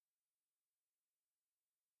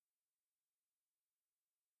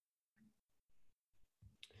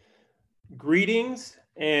Greetings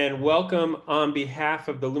and welcome on behalf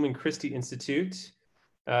of the Lumen Christi Institute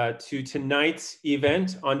to tonight's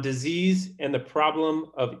event on disease and the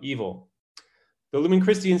problem of evil. The Lumen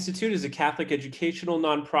Christi Institute is a Catholic educational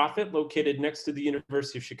nonprofit located next to the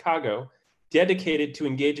University of Chicago, dedicated to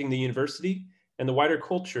engaging the university and the wider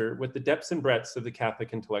culture with the depths and breadths of the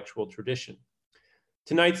Catholic intellectual tradition.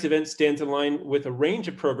 Tonight's event stands in line with a range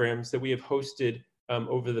of programs that we have hosted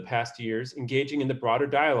over the past years, engaging in the broader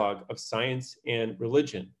dialogue of science and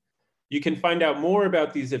religion. You can find out more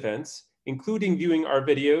about these events, including viewing our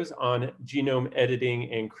videos on genome editing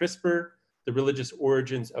and CRISPR, the religious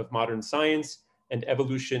origins of modern science, and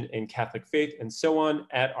evolution in Catholic faith, and so on,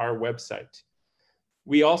 at our website.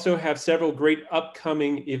 We also have several great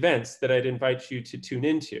upcoming events that I'd invite you to tune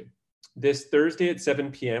into. This Thursday at 7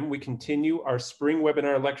 p.m., we continue our spring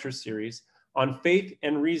webinar lecture series on faith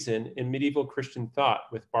and reason in medieval Christian thought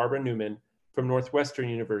with Barbara Newman from Northwestern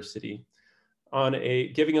University on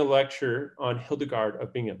giving a lecture on Hildegard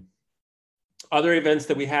of Bingen. Other events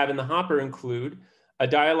that we have in the hopper include a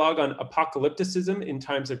dialogue on apocalypticism in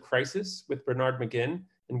times of crisis with Bernard McGinn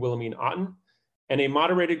and Wilhelmine Otten, and a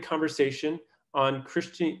moderated conversation on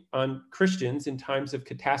Christians in times of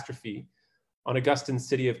catastrophe on Augustine's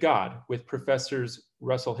City of God with Professors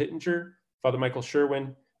Russell Hittinger, Father Michael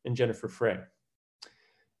Sherwin, and Jennifer Frey.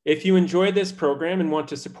 If you enjoy this program and want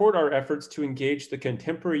to support our efforts to engage the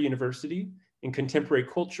contemporary university in contemporary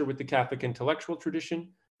culture with the Catholic intellectual tradition,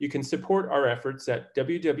 you can support our efforts at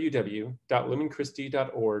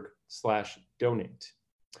www.lumenchristi.org/donate.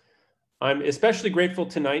 I'm especially grateful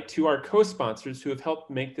tonight to our co-sponsors who have helped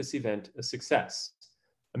make this event a success: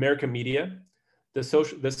 America Media, the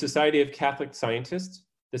Society of Catholic Scientists,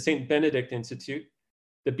 the St. Benedict Institute,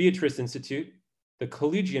 the Beatrice Institute, the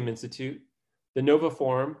Collegium Institute, the Nova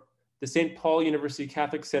Forum, the St. Paul University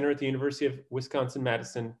Catholic Center at the University of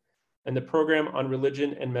Wisconsin-Madison, and the Program on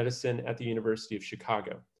Religion and Medicine at the University of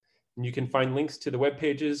Chicago. And you can find links to the web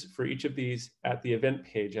pages for each of these at the event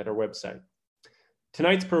page at our website.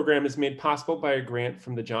 Tonight's program is made possible by a grant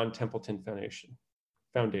from the John Templeton Foundation.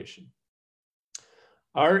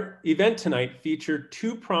 Our event tonight featured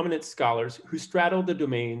two prominent scholars who straddle the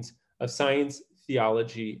domains of science,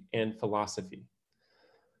 theology, and philosophy.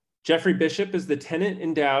 Jeffrey Bishop is the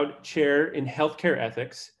Tennant-endowed chair in healthcare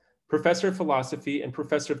ethics, professor of philosophy, and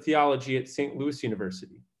professor of theology at St. Louis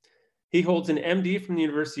University. He holds an MD from the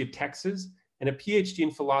University of Texas and a PhD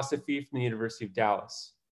in philosophy from the University of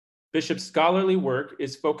Dallas. Bishop's scholarly work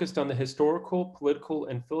is focused on the historical, political,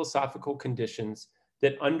 and philosophical conditions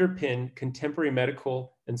that underpin contemporary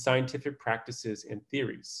medical and scientific practices and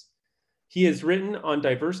theories. He has written on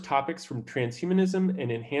diverse topics from transhumanism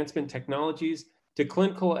and enhancement technologies to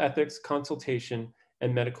clinical ethics, consultation,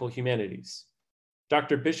 and medical humanities.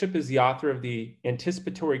 Dr. Bishop is the author of The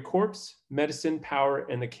Anticipatory Corpse, Medicine, Power,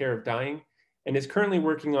 and the Care of Dying, and is currently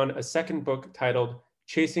working on a second book titled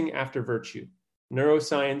Chasing After Virtue: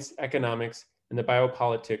 Neuroscience, Economics, and the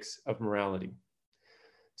Biopolitics of Morality.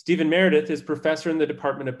 Stephen Meredith is professor in the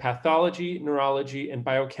Department of Pathology, Neurology, and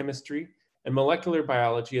Biochemistry and Molecular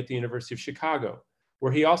Biology at the University of Chicago,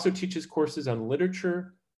 where he also teaches courses on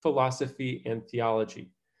literature, philosophy, and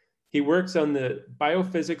theology. He works on the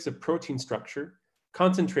biophysics of protein structure,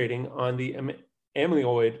 concentrating on the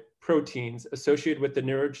amyloid proteins associated with the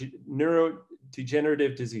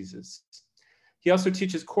neurodegenerative diseases. He also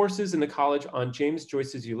teaches courses in the college on James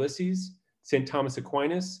Joyce's Ulysses, St. Thomas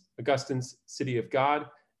Aquinas, Augustine's City of God,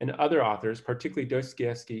 and other authors, particularly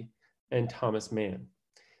Dostoevsky and Thomas Mann.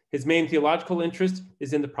 His main theological interest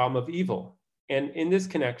is in the problem of evil, and in this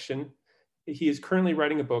connection, he is currently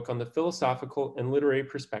writing a book on the philosophical and literary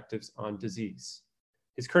perspectives on disease.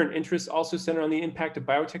 His current interests also center on the impact of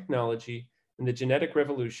biotechnology and the genetic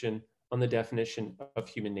revolution on the definition of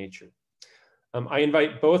human nature. I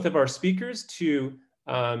invite both of our speakers to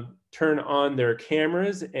turn on their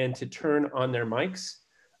cameras and to turn on their mics.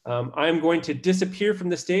 I'm going to disappear from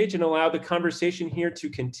the stage and allow the conversation here to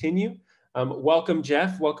continue. Welcome,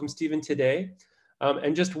 Jeff. Welcome, Stephen, today.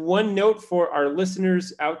 And just one note for our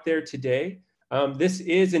listeners out there today. This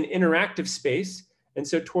is an interactive space. And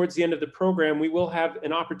so towards the end of the program, we will have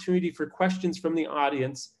an opportunity for questions from the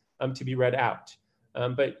audience to be read out.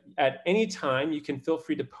 But at any time, you can feel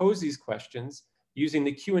free to pose these questions using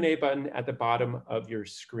the Q&A button at the bottom of your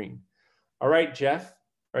screen. All right, Jeff.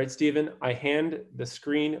 All right, Stephen, I hand the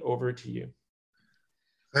screen over to you.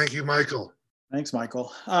 Thank you, Michael. Thanks,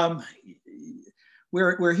 Michael.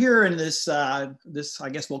 We're here in this, I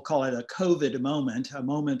guess we'll call it a COVID moment, a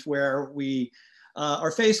moment where we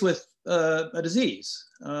are faced with a disease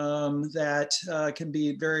that can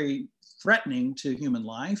be very threatening to human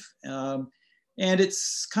life. And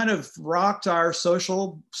it's kind of rocked our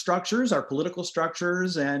social structures, our political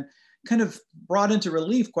structures, and kind of brought into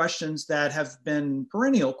relief questions that have been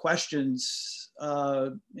perennial questions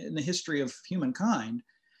in the history of humankind.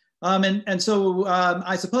 So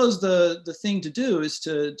I suppose the thing to do is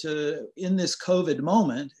to in this COVID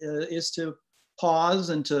moment is to pause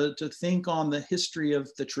and to think on the history of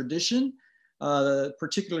the tradition,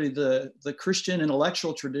 particularly the Christian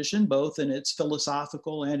intellectual tradition, both in its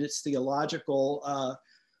philosophical and its theological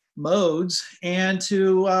modes, and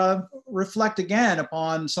to reflect again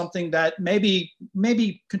upon something that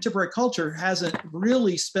maybe contemporary culture hasn't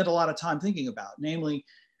really spent a lot of time thinking about, namely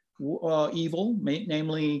evil,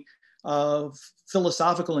 namely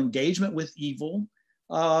philosophical engagement with evil,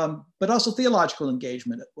 but also theological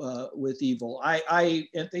engagement with evil. I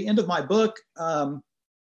at the end of my book,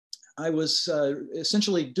 I was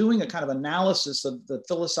essentially doing a kind of analysis of the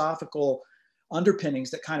philosophical underpinnings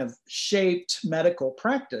that kind of shaped medical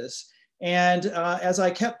practice. And as I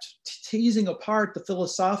kept teasing apart the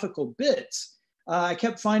philosophical bits, I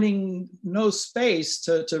kept finding no space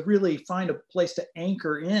to really find a place to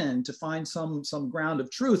anchor in, to find some ground of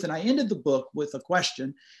truth. And I ended the book with a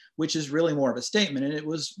question, which is really more of a statement. And it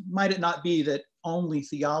was, might it not be that only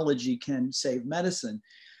theology can save medicine?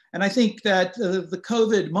 And I think that the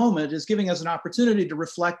COVID moment is giving us an opportunity to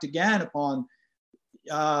reflect again upon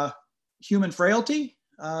human frailty,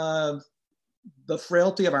 the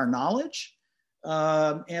frailty of our knowledge,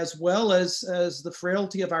 as well as the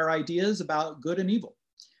frailty of our ideas about good and evil.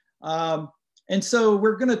 And so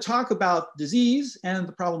we're going to talk about disease and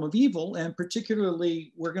the problem of evil, and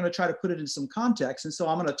particularly we're going to try to put it in some context. And so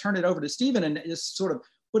I'm going to turn it over to Stephen and just sort of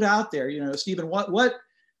put out there, Stephen,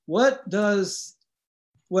 what does,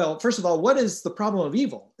 well, first of all, what is the problem of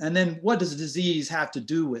evil? And then what does disease have to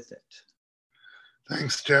do with it?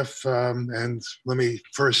 Thanks, Jeff. And let me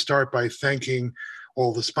first start by thanking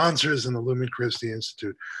all the sponsors in the Lumen Christi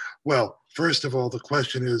Institute. Well, first of all, the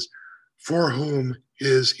question is, for whom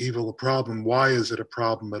is evil a problem? Why is it a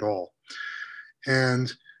problem at all?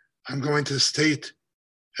 And I'm going to state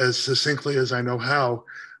as succinctly as I know how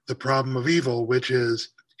the problem of evil, which is,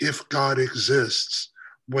 if God exists,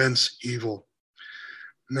 whence evil?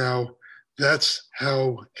 Now, that's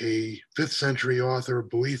how a 5th century author,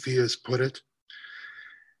 Boethius, put it.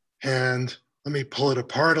 And let me pull it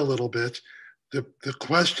apart a little bit. The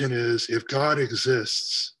question is, if God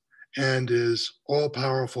exists and is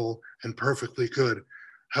all-powerful and perfectly good,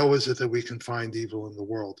 how is it that we can find evil in the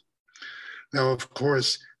world? Now, of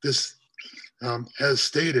course, this, as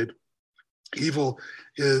stated, evil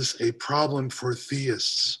is a problem for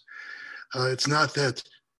theists. It's not that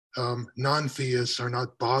non-theists are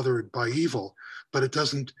not bothered by evil, but it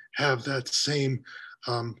doesn't have that same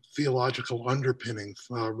theological underpinning,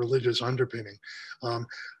 religious underpinning.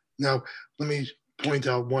 Now, let me point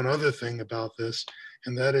out one other thing about this,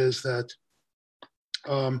 and that is that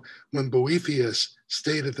when Boethius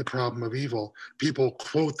stated the problem of evil, people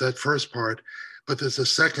quote that first part, but there's a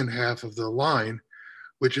second half of the line,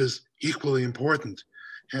 which is equally important.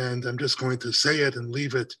 And I'm just going to say it and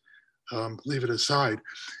leave it aside.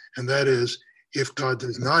 And that is, if God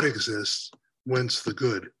does not exist, whence the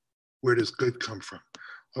good? Where does good come from?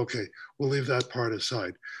 Okay, we'll leave that part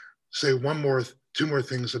aside. Say two more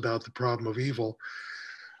things about the problem of evil.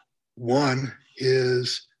 One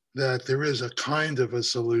is that there is a kind of a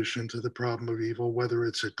solution to the problem of evil. Whether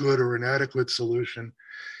it's a good or inadequate solution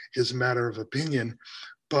is a matter of opinion,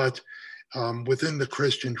 but within the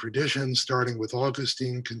Christian tradition, starting with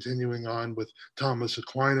Augustine, continuing on with Thomas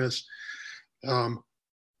Aquinas, a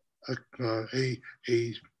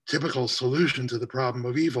typical solution to the problem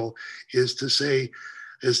of evil is to say,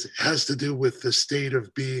 has to do with the state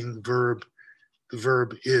of being verb. The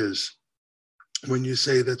verb is. When you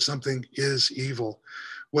say that something is evil,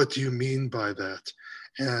 what do you mean by that?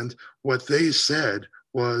 And what they said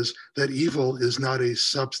was that evil is not a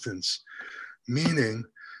substance, meaning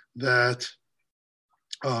that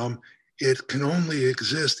it can only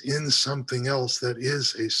exist in something else that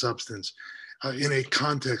is a substance, in a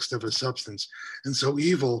context of a substance. And so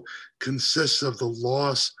evil consists of the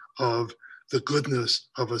loss of the goodness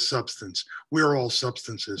of a substance. We're all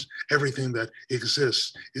substances. Everything that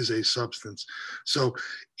exists is a substance. So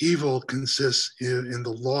evil consists in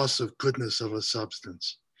the loss of goodness of a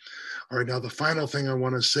substance. All right, now the final thing I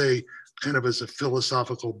want to say, kind of as a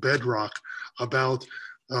philosophical bedrock about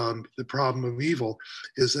the problem of evil,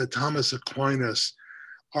 is that Thomas Aquinas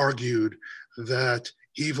argued that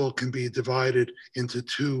evil can be divided into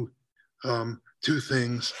two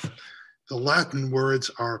things. The Latin words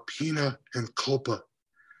are pena and culpa.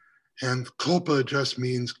 And culpa just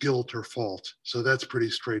means guilt or fault. So that's pretty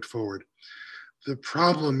straightforward. The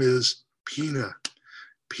problem is pina.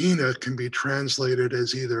 Pina can be translated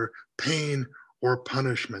as either pain or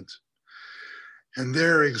punishment. And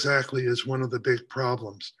there exactly is one of the big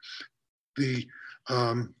problems. The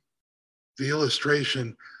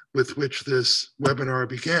illustration with which this webinar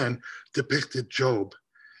began depicted Job.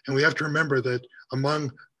 And we have to remember that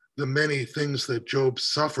among the many things that Job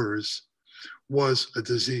suffers was a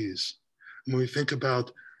disease. When we think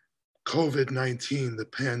about COVID-19, the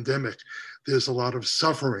pandemic, there's a lot of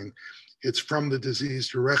suffering. It's from the disease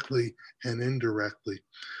directly and indirectly.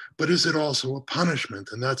 But is it also a punishment?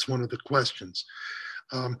 And that's one of the questions.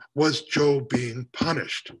 Was Job being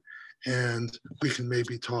punished? And we can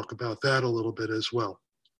maybe talk about that a little bit as well.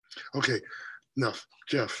 Okay, enough.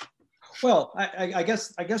 Jeff. Well, I guess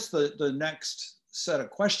the next set of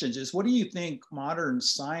questions is, what do you think modern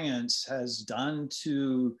science has done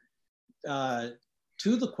to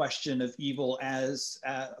the question of evil as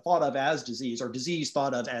thought of as disease, or disease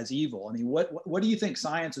thought of as evil? I mean, what do you think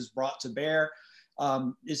science has brought to bear?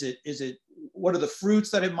 Is it what are the fruits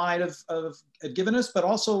that it might have given us, but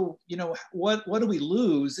also, you know, what do we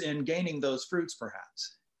lose in gaining those fruits,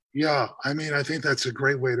 perhaps? Yeah, I mean, I think that's a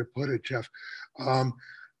great way to put it, Jeff.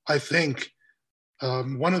 I think there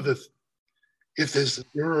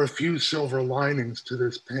are a few silver linings to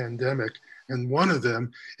this pandemic, and one of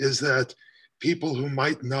them is that people who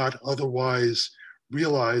might not otherwise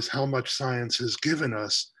realize how much science has given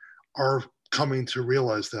us are coming to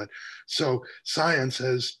realize that. So science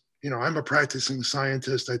has, you know, I'm a practicing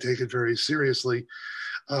scientist. I take it very seriously,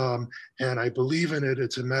 and I believe in it.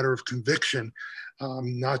 It's a matter of conviction,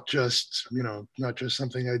 not just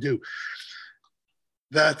something I do.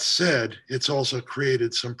 That said, it's also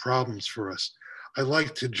created some problems for us. I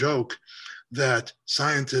like to joke that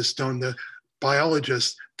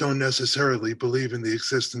biologists don't necessarily believe in the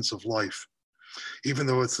existence of life, even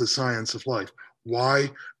though it's the science of life.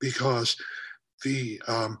 Why? Because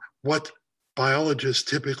what biologists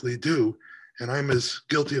typically do, and I'm as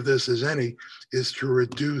guilty of this as any, is to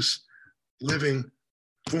reduce living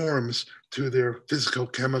forms to their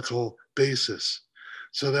physical-chemical basis.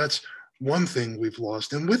 So that's one thing we've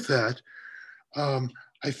lost. And with that,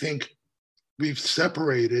 I think we've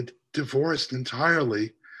divorced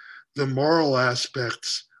entirely the moral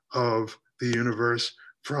aspects of the universe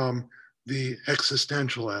from the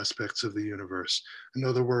existential aspects of the universe. In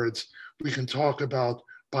other words, we can talk about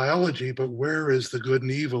biology, but where is the good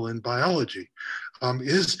and evil in biology?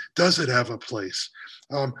 Does it have a place?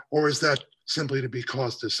 Or is that simply to be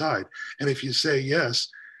cast aside? And if you say yes,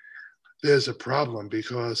 there's a problem,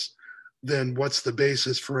 because then what's the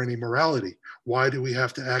basis for any morality? Why do we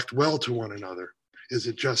have to act well to one another? Is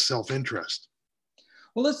it just self-interest?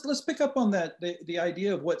 Well, let's pick up on that, the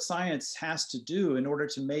idea of what science has to do in order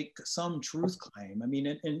to make some truth claim. I mean,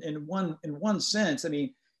 in one sense, I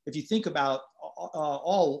mean, if you think about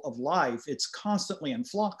all of life, it's constantly in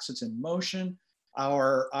flux, it's in motion.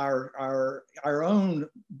 Our own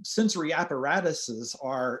sensory apparatuses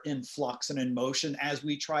are in flux and in motion as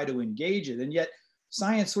we try to engage it. And yet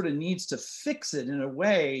science sort of needs to fix it in a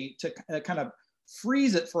way to kind of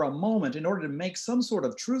freeze it for a moment in order to make some sort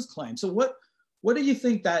of truth claim. So what do you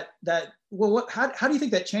think how do you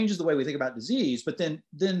think that changes the way we think about disease? But then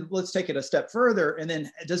let's take it a step further. And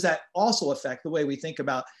then does that also affect the way we think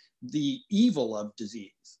about the evil of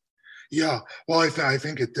disease? Yeah, well, I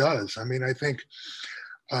think it does. I mean, I think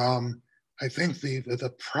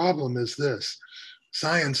the problem is this: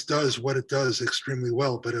 science does what it does extremely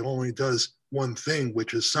well, but it only does one thing,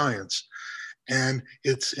 which is science, and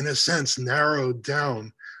it's in a sense narrowed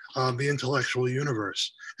down the intellectual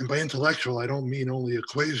universe. And by intellectual, I don't mean only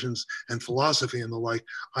equations and philosophy and the like.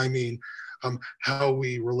 I mean how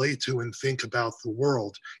we relate to and think about the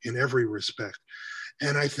world in every respect.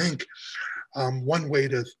 And I think one way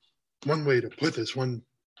to put this, one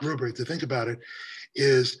rubric to think about it,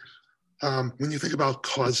 is when you think about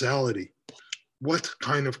causality, what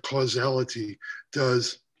kind of causality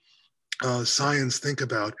does science think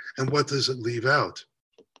about, and what does it leave out?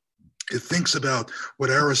 It thinks about what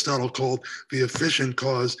Aristotle called the efficient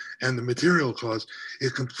cause and the material cause.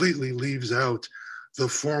 It completely leaves out the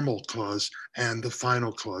formal cause and the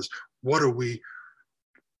final cause. What are we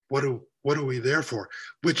there for?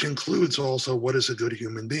 Which includes also, what is a good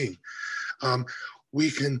human being?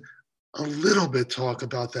 We can a little bit talk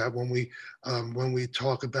about that when we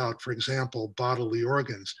talk about, for example, bodily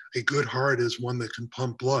organs. A good heart is one that can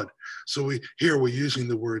pump blood. So we're using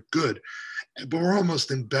the word good, but we're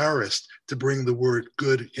almost embarrassed to bring the word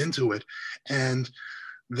good into it. And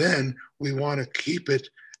then we want to keep it,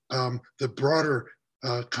 the broader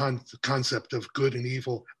concept of good and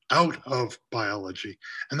evil, out of biology.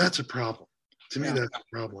 And that's a problem. To me, that's a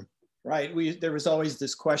problem. Right. There was always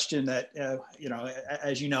this question that,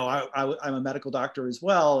 as you know, I'm a medical doctor as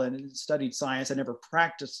well and studied science. I never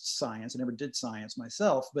practiced science. I never did science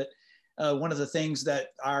myself. But one of the things that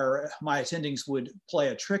my attendings would play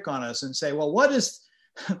a trick on us and say, well,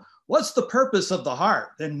 what's the purpose of the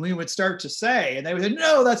heart? Then we would start to say, and they would say,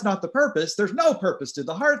 no, that's not the purpose. There's no purpose to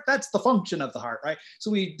the heart. That's the function of the heart, right? So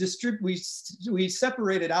we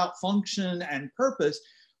separated out function and purpose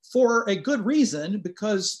for a good reason,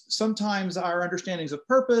 because sometimes our understandings of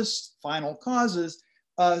purpose, final causes,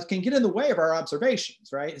 can get in the way of our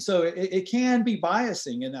observations, right? So it can be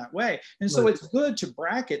biasing in that way. And so it's good to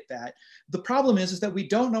bracket that. The problem is that we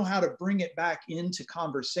don't know how to bring it back into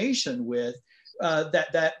conversation with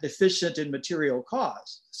that deficient in material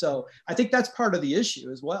cause. So I think that's part of the issue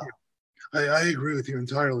as well. I agree with you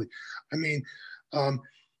entirely. I mean,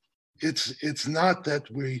 it's not that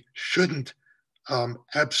we shouldn't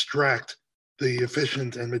abstract the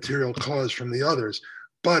efficient and material cause from the others,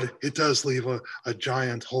 but it does leave a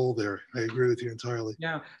giant hole there. I agree with you entirely.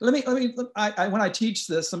 Yeah, let me. When I teach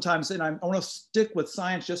this sometimes, and I want to stick with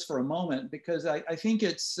science just for a moment, because I think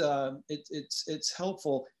it's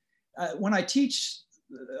helpful. When I teach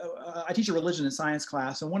a religion and science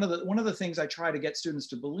class, and one of the things I try to get students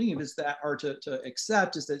to believe is that, or to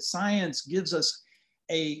accept, is that science gives us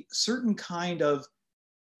a certain kind of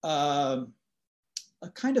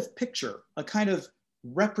picture, a kind of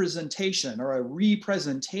representation or a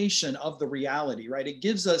representation of the reality, right? It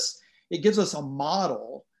gives us a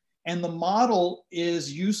model, and the model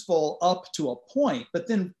is useful up to a point. But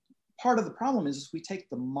then part of the problem is we take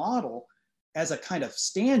the model as a kind of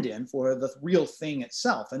stand-in for the real thing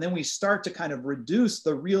itself. And then we start to kind of reduce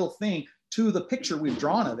the real thing to the picture we've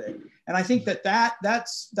drawn of it. And I think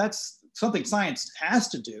that's something science has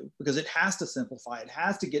to do, because it has to simplify. It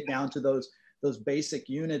has to get down to those basic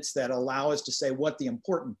units that allow us to say what the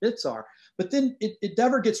important bits are. But then it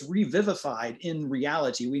never gets revivified in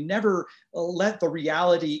reality. We never let the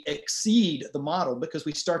reality exceed the model, because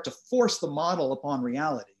we start to force the model upon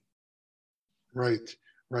reality. Right.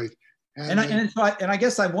 And I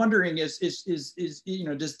guess I'm wondering is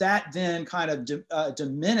does that then kind of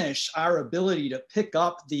diminish our ability to pick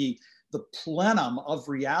up the plenum of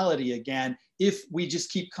reality again if we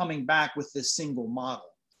just keep coming back with this single model?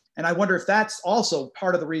 And I wonder if that's also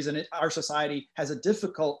part of the reason our society has a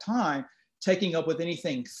difficult time taking up with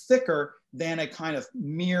anything thicker than a kind of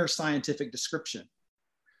mere scientific description.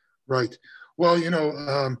 Right. Well,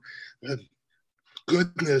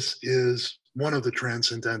 goodness is one of the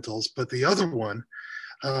transcendentals, but the other one,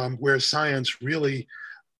 where science really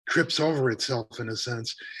trips over itself in a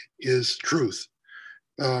sense, is truth.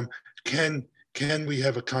 Can we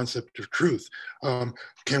have a concept of truth?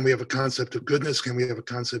 Can we have a concept of goodness? Can we have a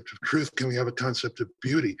concept of truth? Can we have a concept of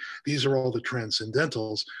beauty? These are all the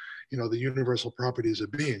transcendentals, the universal properties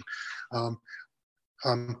of being.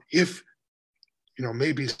 If,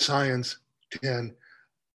 maybe science can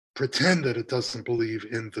pretend that it doesn't believe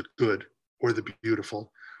in the good or the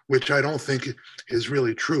beautiful, which I don't think is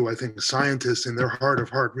really true. I think scientists in their heart of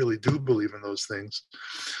heart really do believe in those things.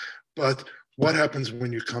 But what happens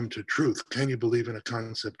when you come to truth? Can you believe in a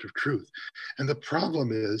concept of truth? And the problem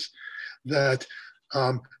is that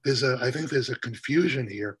I think there's a confusion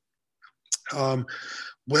here.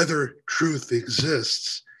 Whether truth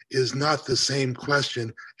exists is not the same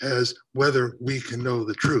question as whether we can know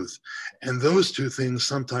the truth. And those two things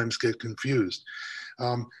sometimes get confused.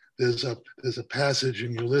 There's a passage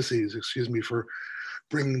in Ulysses, excuse me for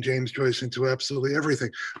bringing James Joyce into absolutely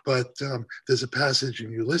everything, but there's a passage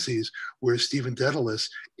in Ulysses where Stephen Dedalus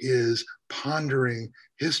is pondering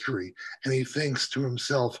history, and he thinks to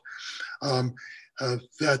himself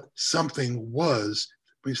that something was.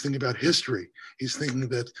 When he's thinking about history, he's thinking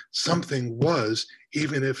that something was,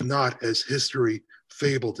 even if not as history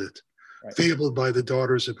fabled it. Right. Fabled by the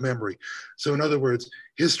daughters of memory. So in other words,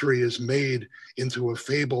 history is made into a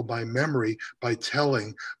fable by memory, by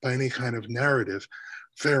telling, by any kind of narrative.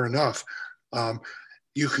 Fair enough.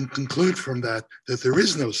 You can conclude from that there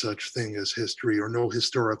is no such thing as history or no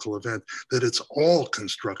historical event, that it's all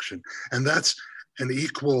construction. And that's an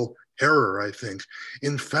equal error, I think.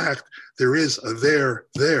 In fact, there is a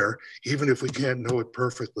there, even if we can't know it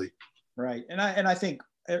perfectly. Right. And I think,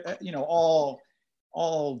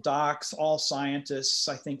 all docs, all scientists,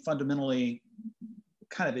 I think fundamentally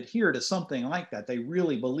kind of adhere to something like that. They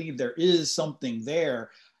really believe there is something there.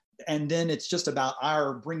 And then it's just about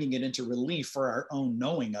our bringing it into relief for our own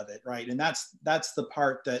knowing of it, right? And that's the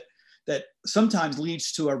part that that sometimes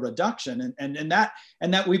leads to a reduction, and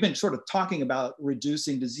that we've been sort of talking about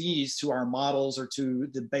reducing disease to our models or to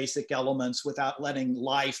the basic elements without letting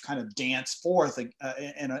life kind of dance forth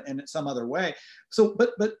in some other way. So,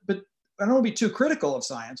 but I don't want to be too critical of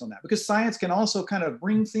science on that, because science can also kind of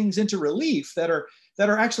bring things into relief that are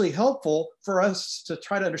actually helpful for us to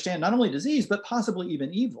try to understand not only disease, but possibly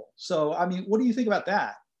even evil. So, I mean, what do you think about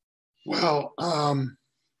that? Well,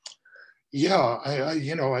 yeah,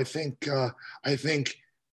 I think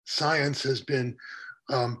science has been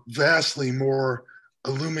vastly more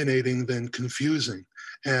illuminating than confusing.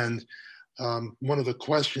 And one of the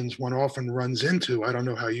questions one often runs into, I don't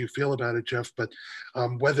know how you feel about it, Jeff, but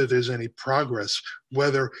whether there's any progress,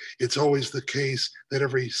 whether it's always the case that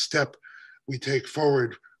every step we take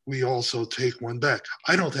forward, we also take one back.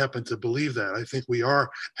 I don't happen to believe that. I think we are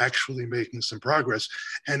actually making some progress,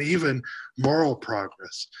 and even moral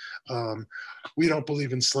progress. We don't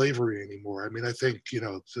believe in slavery anymore. I mean, I think, if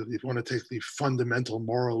you want to take the fundamental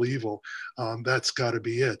moral evil, that's got to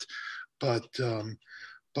be it. But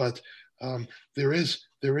there is,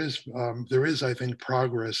 I think,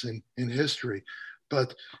 progress in history.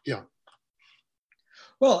 But yeah.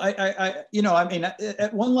 Well, I mean,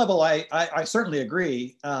 at one level, I certainly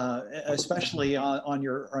agree, especially on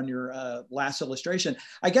your last illustration.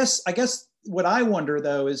 I guess what I wonder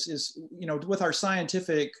though is with our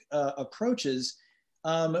scientific approaches,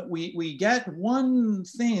 we get one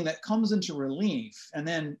thing that comes into relief, and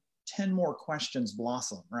then 10 more questions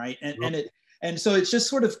blossom, right? And so it just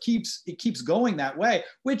sort of keeps going that way,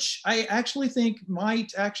 which I actually think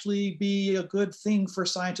might actually be a good thing for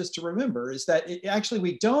scientists to remember, is that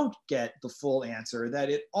we don't get the full answer,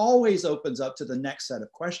 that it always opens up to the next set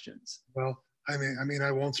of questions. Well, I mean,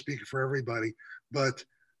 I won't speak for everybody, but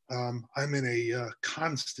I'm in a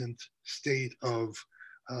constant state of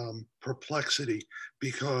perplexity,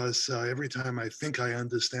 because every time I think I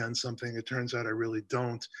understand something, it turns out I really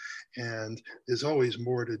don't. And there's always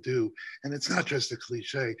more to do. And it's not just a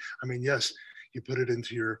cliche. I mean, yes, you put it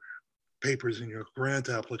into your papers and your grant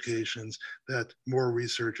applications that more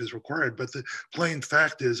research is required. But the plain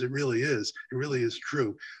fact is, it really is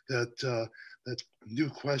true that that new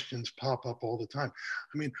questions pop up all the time.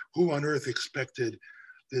 I mean, who on earth expected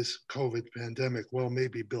this COVID pandemic? Well,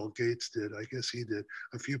 maybe Bill Gates did. I guess he did.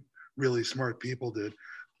 A few really smart people did,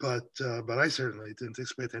 but I certainly didn't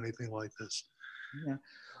expect anything like this. Yeah.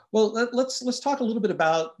 Well, let's talk a little bit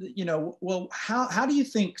about, how do you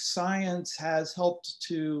think science has helped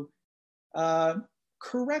to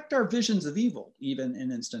correct our visions of evil, even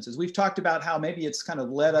in instances? We've talked about how maybe it's kind of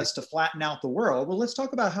led us to flatten out the world. Well, let's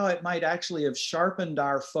talk about how it might actually have sharpened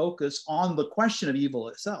our focus on the question of evil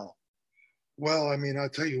itself. Well, I mean, I'll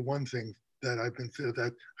tell you one thing that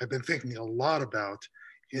I've been thinking a lot about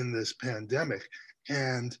in this pandemic,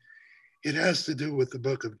 and it has to do with the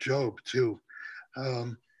book of Job too.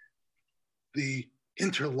 The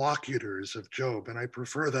interlocutors of Job, and I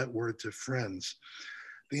prefer that word to friends.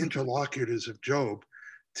 The interlocutors of Job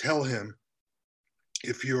tell him,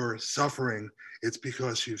 if you're suffering, it's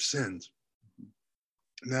because you've sinned.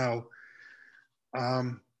 Now,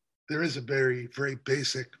 there is a very, very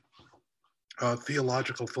basic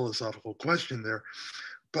theological, philosophical question there,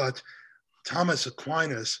 but Thomas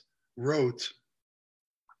Aquinas wrote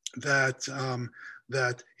that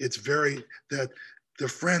that the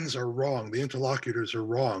friends are wrong, the interlocutors are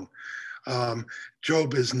wrong.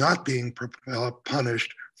 Job is not being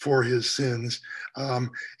punished for his sins.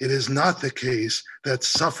 It is not the case that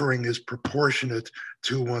suffering is proportionate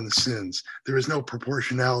to one's sins. There is no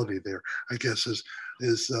proportionality there, I guess is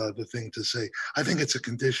the thing to say. I think it's a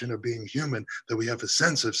condition of being human that we have a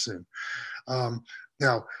sense of sin.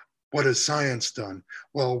 Now, what has science done?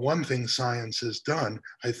 Well, one thing science has done,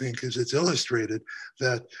 I think, is it's illustrated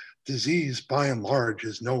that disease, by and large,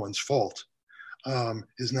 is no one's fault,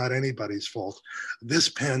 is not anybody's fault. This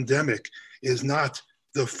pandemic is not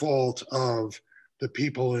the fault of the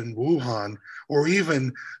people in Wuhan, or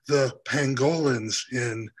even the pangolins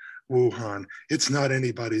in Wuhan. It's not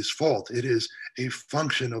anybody's fault. It is a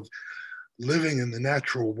function of living in the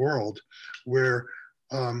natural world where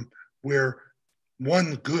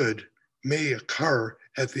one good may occur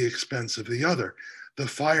at the expense of the other. The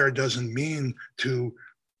fire doesn't mean to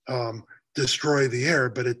destroy the air,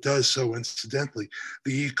 but it does so incidentally.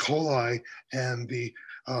 The E. coli and the,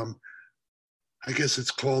 I guess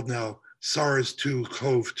it's called now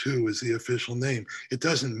SARS-CoV-2 is the official name. It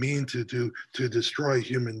doesn't mean to destroy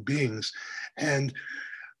human beings. And,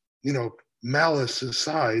 malice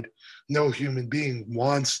aside, no human being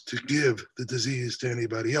wants to give the disease to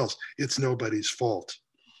anybody else. It's nobody's fault.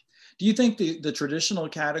 Do you think the traditional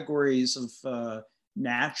categories of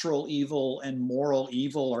natural evil and moral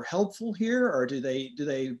evil are helpful here, or do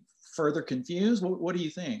they further confuse? What do you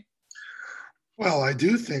think? Well, I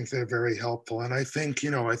do think they're very helpful, and I think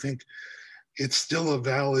it's still a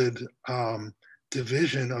valid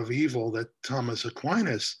division of evil that Thomas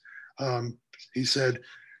Aquinas, he said,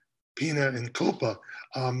 pena and culpa.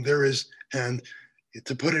 There is, and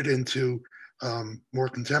to put it into more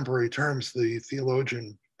contemporary terms, the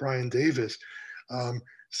theologian Brian Davis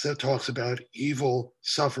talks about evil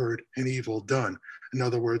suffered and evil done. In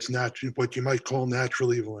other words, what you might call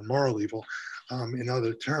natural evil and moral evil, in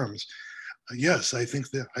other terms. Yes, I think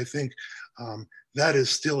that is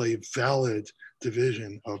still a valid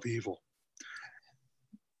division of evil.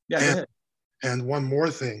 Yeah, go ahead. And one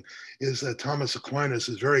more thing is that Thomas Aquinas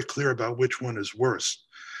is very clear about which one is worse,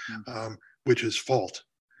 which is fault.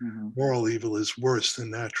 Mm-hmm. Moral evil is worse than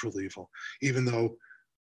natural evil, even though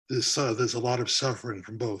there's a lot of suffering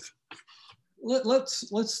from both.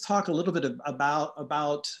 Let's talk a little bit about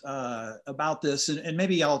this, and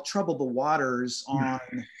maybe I'll trouble the waters on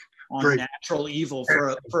natural evil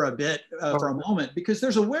for a bit, for a moment, because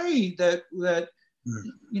there's a way that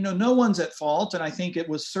no one's at fault, and I think it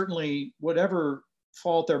was certainly, whatever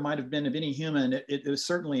fault there might have been of any human, it was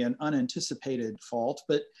certainly an unanticipated fault.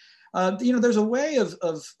 But there's a way of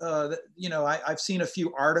I've seen a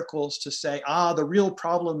few articles to say, the real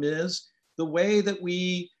problem is the way that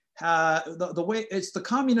we the way it's the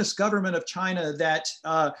communist government of China that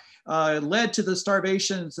led to the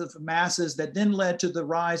starvations of masses, that then led to the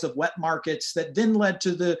rise of wet markets, that then led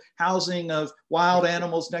to the housing of wild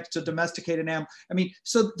animals next to domesticated animals. I mean,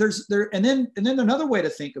 so and then another way to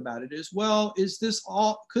think about it is, well,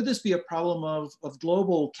 could this be a problem of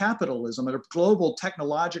global capitalism or global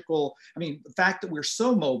technological? I mean, the fact that we're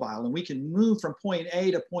so mobile and we can move from point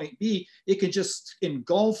A to point B, it can just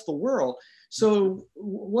engulf the world. So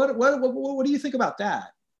what do you think about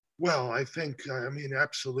that? Well, I think,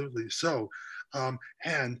 absolutely so.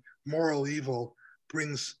 And moral evil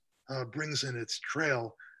brings in its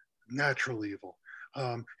trail natural evil.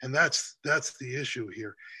 And that's the issue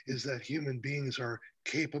here, is that human beings are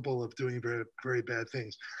capable of doing very, very bad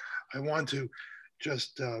things. I want to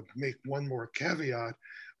just make one more caveat.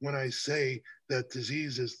 When I say that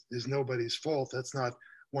disease is nobody's fault, that's not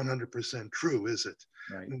 100% true, is it?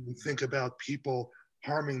 Right. When we think about people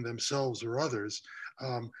harming themselves or others,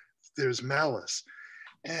 there's malice.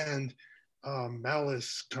 And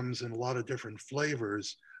malice comes in a lot of different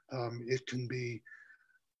flavors. It can be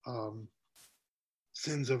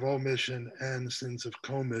sins of omission and sins of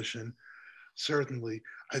commission, certainly.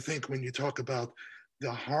 I think when you talk about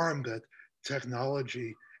the harm that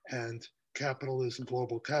technology and capitalism,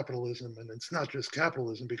 global capitalism, and it's not just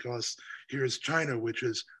capitalism, because here's China, which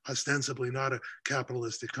is ostensibly not a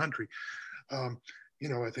capitalistic country. I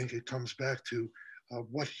think it comes back to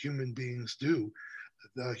what human beings do.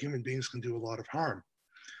 Human beings can do a lot of harm,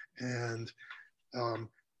 and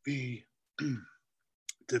the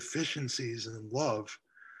deficiencies in love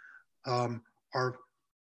are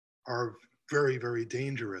very, very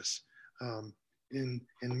dangerous in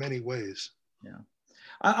many ways. Yeah.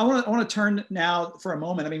 I want to turn now for a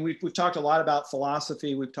moment. I mean, we've talked a lot about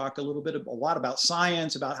philosophy. We've talked a lot about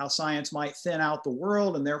science, about how science might thin out the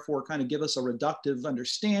world and therefore kind of give us a reductive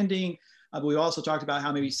understanding. But we also talked about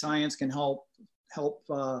how maybe science can help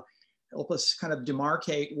us kind of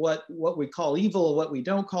demarcate what we call evil, what we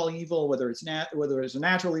don't call evil, whether it's a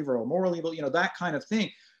natural evil or a moral evil, that kind of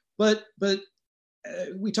thing. But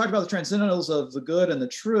we talked about the transcendentals of the good and the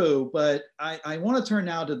true. But I want to turn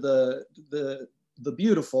now to the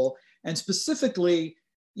beautiful, and specifically,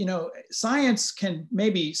 science can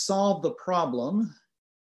maybe solve the problem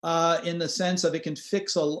in the sense of it can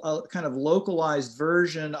fix a kind of localized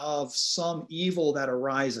version of some evil that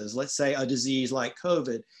arises, let's say a disease like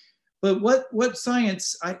COVID. But what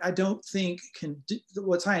science, I don't think can do,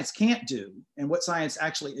 what science can't do, and what science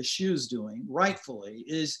actually eschews doing rightfully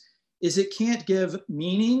is it can't give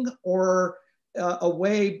meaning or a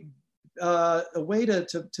way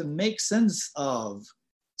to make sense of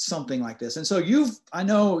something like this. And so I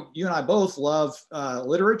know you and I both love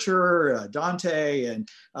literature, Dante, and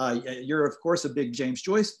you're of course a big James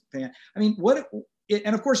Joyce fan. I mean,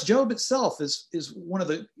 and of course Job itself is one of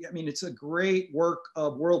the, it's a great work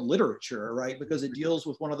of world literature, right? Because it deals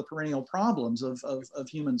with one of the perennial problems of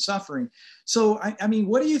human suffering. So I mean,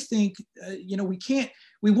 what do you think?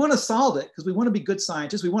 We want to solve it because we want to be good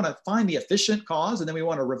scientists. We want to find the efficient cause, and then we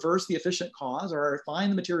want to reverse the efficient cause, or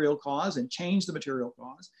find the material cause and change the material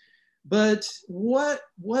cause. But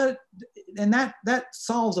and that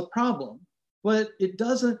solves a problem, but it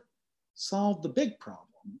doesn't solve the big problem.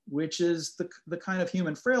 which is the kind of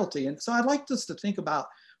human frailty. And so I'd like us to think about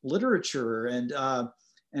literature and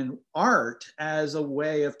art as a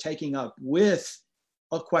way of taking up with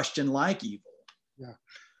a question like evil. Yeah.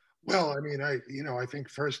 Well, I mean, I think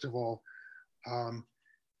first of all,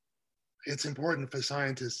 it's important for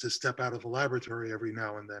scientists to step out of the laboratory every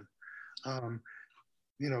now and then.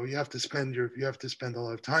 You have to spend a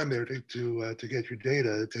lot of time there to get your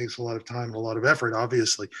data. It takes a lot of time and a lot of effort,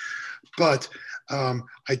 obviously. But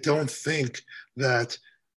I don't think that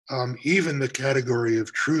even the category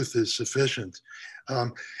of truth is sufficient.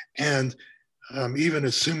 And even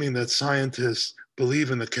assuming that scientists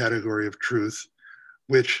believe in the category of truth,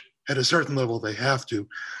 which at a certain level they have to,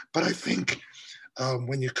 but I think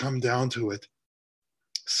when you come down to it,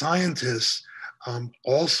 scientists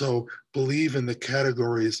also believe in the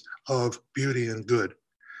categories of beauty and good.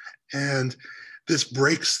 And this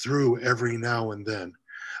breaks through every now and then.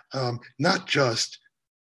 Not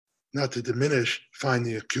to diminish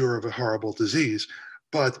finding a cure of a horrible disease,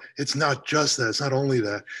 but it's not just that, it's not only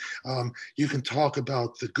that. You can talk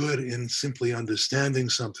about the good in simply understanding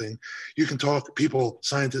something. You can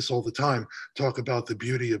scientists all the time, talk about the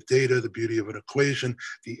beauty of data, the beauty of an equation,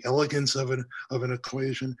 the elegance of an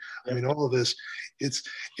equation. I mean, all of this, it's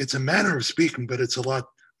a manner of speaking, but it's a lot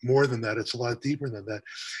more than that. It's a lot deeper than that.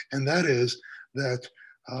 And that is that,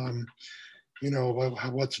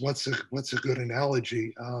 what's a good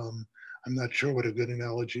analogy? I'm not sure what a good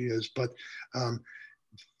analogy is, but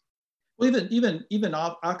even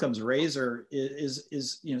Occam's razor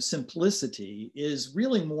is simplicity is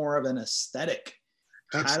really more of an aesthetic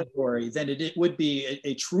category than it would be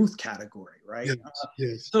a truth category, right?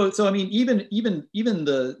 Yes. So I mean, even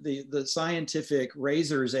the scientific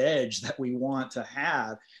razor's edge that we want to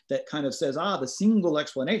have that kind of says, the single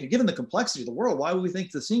explanation, given the complexity of the world, why would we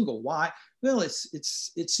think the single? Why? Well, it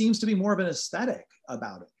seems to be more of an aesthetic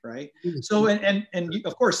about it, right? So and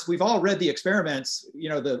of course we've all read the experiments,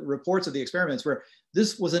 the reports of the experiments where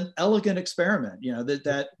this was an elegant experiment,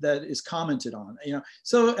 that is commented on,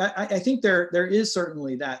 So I think there is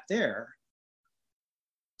certainly that there.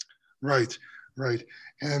 Right.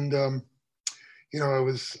 And I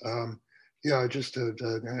was just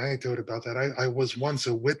an anecdote about that. I was once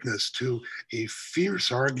a witness to a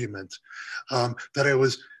fierce argument that I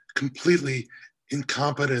was completely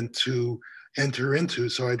incompetent to enter into.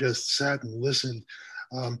 So I just sat and listened.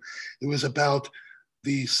 It was about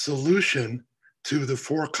the solution to the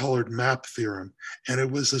four-colored map theorem. And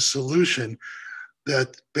it was a solution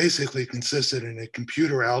that basically consisted in a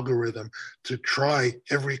computer algorithm to try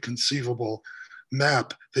every conceivable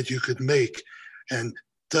map that you could make. And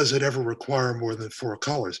does it ever require more than four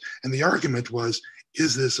colors? And the argument was,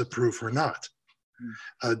 is this a proof or not?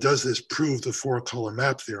 Does this prove the four-color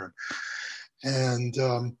map theorem? And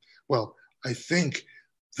I think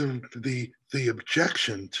the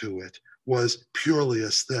objection to it was purely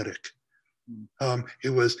aesthetic.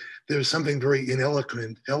 There's something very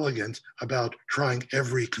elegant about trying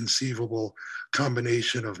every conceivable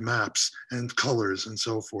combination of maps and colors and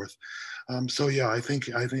so forth. I think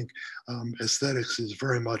aesthetics is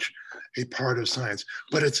very much a part of science.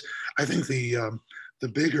 But I think the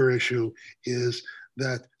bigger issue is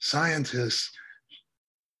that scientists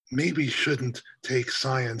maybe shouldn't take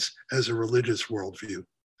science as a religious worldview.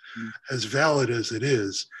 As valid as it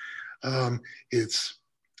is, it's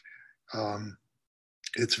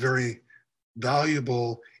very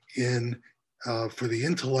valuable for the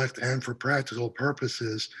intellect and for practical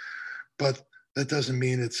purposes, but that doesn't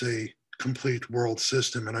mean it's a complete world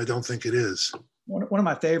system, and I don't think it is. One of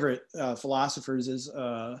my favorite philosophers is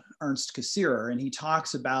Ernst Cassirer, and he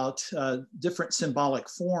talks about different symbolic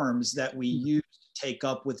forms that we use to take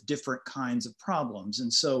up with different kinds of problems.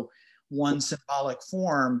 And so one symbolic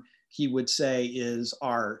form he would say is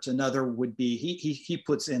art. Another would be, he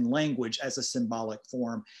puts in language as a symbolic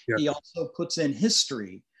form. Yes. He also puts in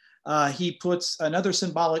history. He puts another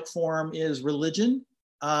symbolic form is religion.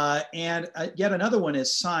 And yet another one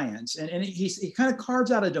is science. And he kind of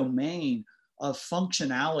carves out a domain of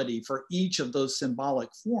functionality for each of those symbolic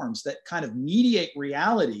forms that kind of mediate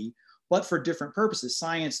reality, but for different purposes.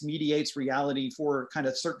 Science mediates reality for kind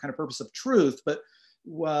of certain kind of purpose of truth, but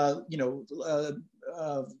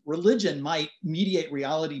religion might mediate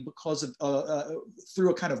reality because of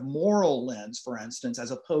through a kind of moral lens, for instance,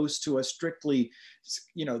 as opposed to a strictly,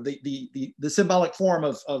 the symbolic form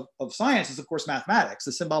of science is of course mathematics.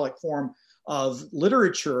 The symbolic form of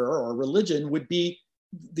literature or religion would be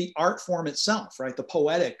the art form itself, right? The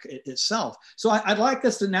poetic itself. So I'd like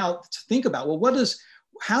us to now think about, well, what does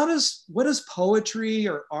poetry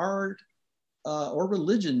or art or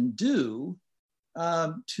religion do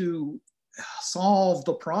to solve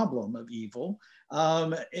the problem of evil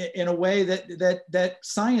in a way that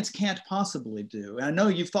science can't possibly do. And I know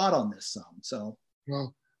you've thought on this some. So,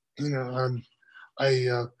 well,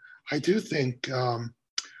 I do think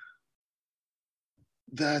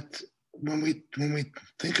that when we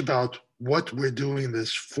think about what we're doing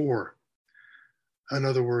this for, in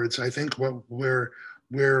other words, I think what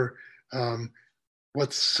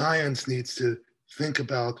science needs to think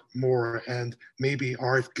about more, and maybe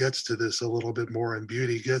art gets to this a little bit more, and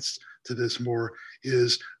beauty gets to this more,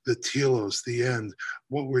 is the telos, the end,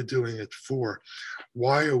 what we're doing it for.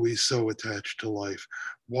 Why are we so attached to life?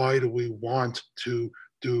 Why do we want to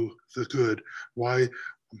do the good?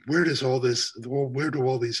 Where do all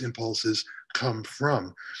these impulses come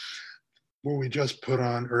from? Were we just put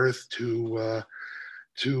on earth to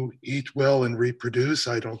eat well and reproduce?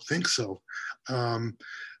 I don't think so.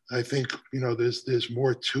 I think there's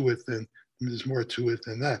more to it than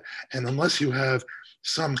that. And unless you have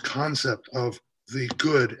some concept of the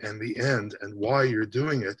good and the end and why you're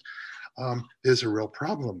doing it, there's a real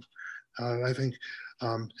problem. I think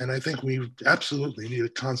we absolutely need a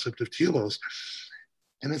concept of telos.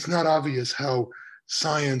 And it's not obvious how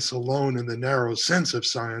science alone, in the narrow sense of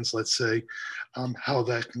science, let's say, how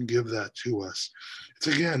that can give that to us. It's,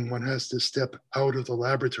 again, one has to step out of the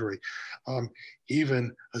laboratory.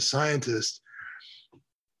 Even a scientist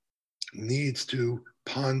needs to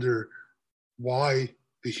ponder why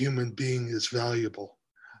the human being is valuable,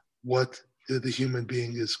 what the human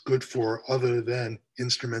being is good for other than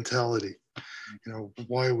instrumentality.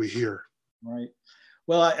 Why are we here? Right.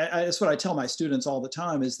 Well, that's what I tell my students all the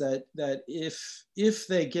time, is that if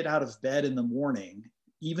they get out of bed in the morning,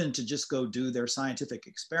 even to just go do their scientific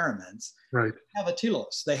experiments, right, they have a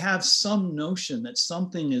telos. They have some notion that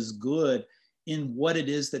something is good in what it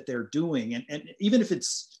is that they're doing. And even if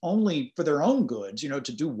it's only for their own goods, to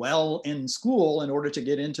do well in school in order to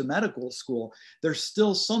get into medical school, there's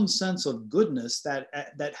still some sense of goodness that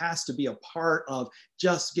has to be a part of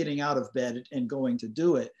just getting out of bed and going to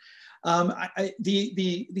do it.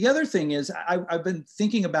 The other thing is, I've been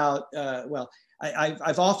thinking about,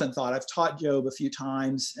 I've often thought, I've taught Job a few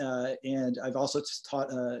times, and I've also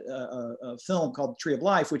taught a film called Tree of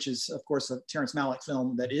Life, which is, of course, a Terrence Malick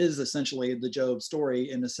film that is essentially the Job story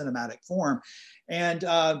in a cinematic form. And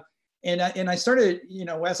I started,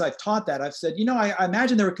 as I've taught that, I've said, I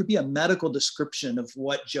imagine there could be a medical description of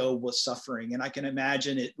what Job was suffering. And I can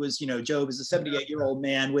imagine it was, Job is a 78-year-old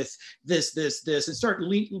man with this, and start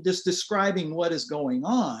just describing what is going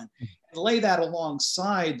on. And lay that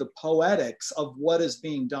alongside the poetics of what is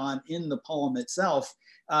being done in the poem itself.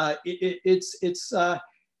 It's a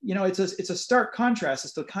stark contrast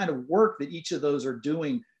as to the kind of work that each of those are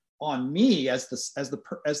doing on me as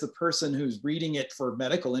the person who's reading it for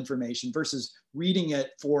medical information versus reading it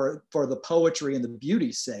for the poetry and the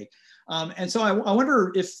beauty's sake. And so I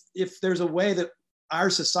wonder if there's a way that our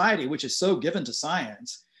society, which is so given to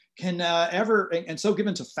science, can and so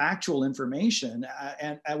given to factual information,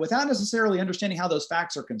 and without necessarily understanding how those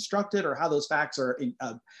facts are constructed or how those facts are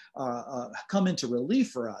come into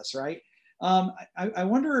relief for us, right? I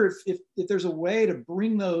wonder if there's a way to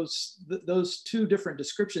bring those two different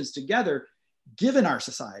descriptions together, given our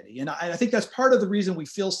society. And I think that's part of the reason we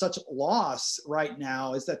feel such loss right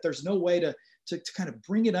now, is that there's no way to kind of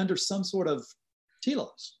bring it under some sort of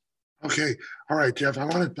telos. Okay, all right, Jeff. I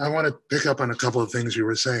want to pick up on a couple of things you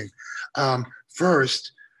were saying.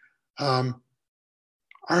 First, our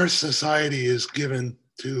society is given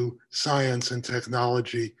to science and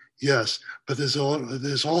technology, yes, but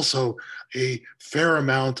there's also a fair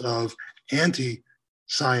amount of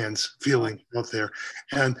anti-science feeling out there.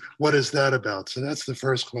 And what is that about? So that's the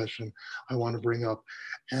first question I want to bring up.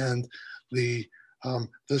 And the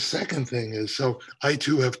second thing is, so I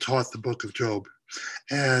too have taught the book of Job.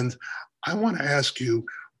 And I want to ask you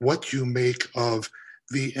what you make of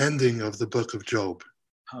the ending of the book of Job.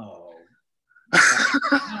 Oh.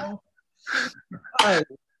 I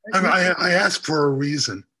ask for a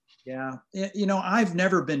reason. Yeah, I've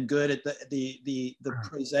never been good at the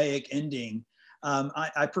prosaic ending.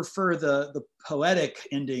 I prefer the poetic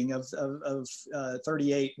ending of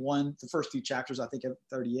 38:1, the first few chapters, I think, of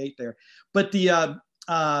 38 there. But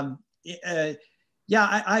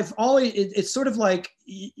I've always, it's sort of like,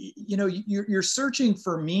 you're searching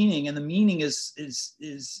for meaning, and the meaning is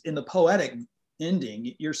in the poetic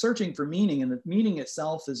ending. You're searching for meaning, and the meaning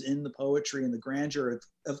itself is in the poetry and the grandeur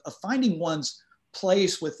of finding one's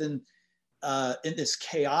place within in this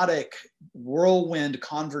chaotic whirlwind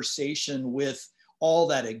conversation with all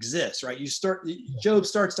that exists, right? Job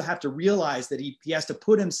starts to have to realize that he has to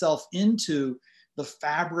put himself into the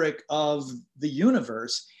fabric of the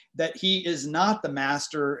universe. that he is not the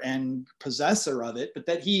master and possessor of it, but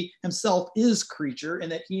that he himself is creature,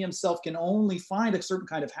 and that he himself can only find a certain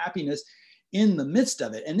kind of happiness in the midst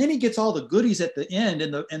of it. And then he gets all the goodies at the end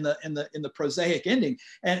in the prosaic ending.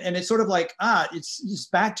 And it's sort of like, it's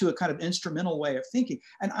back to a kind of instrumental way of thinking.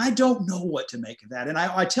 And I don't know what to make of that. And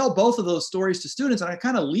I tell both of those stories to students, and I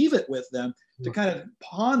kind of leave it with them to kind of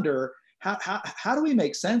ponder how do we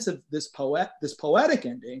make sense of this poetic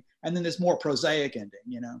ending and then this more prosaic ending,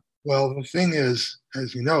 you know? Well, the thing is,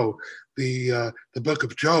 as you know, the book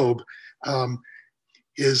of Job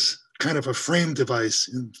is kind of a frame device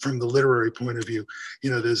from the literary point of view. You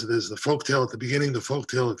know, there's the folktale at the beginning, the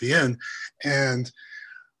folktale at the end, and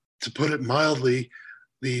to put it mildly,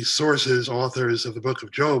 the sources, authors of the book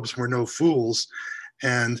of Job's were no fools,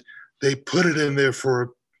 and they put it in there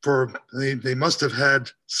they must have had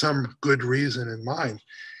some good reason in mind.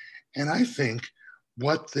 And I think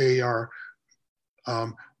what they are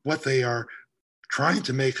trying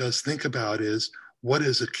to make us think about is, what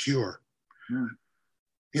is a cure?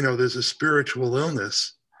 You know, there's a spiritual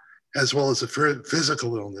illness as well as a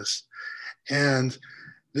physical illness. And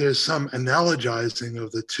there's some analogizing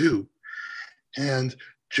of the two. And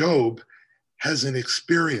Job has an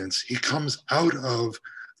experience. He comes out of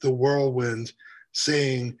the whirlwind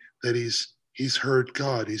saying that he's heard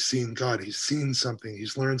God, he's seen something,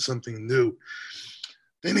 he's learned something new.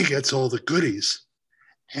 Then he gets all the goodies.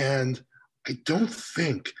 And I don't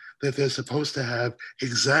think that they're supposed to have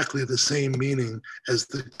exactly the same meaning as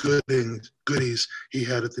the goodies he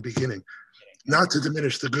had at the beginning. Not to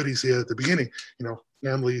diminish the goodies he had at the beginning, you know,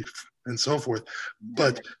 family and so forth,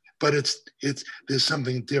 but it's there's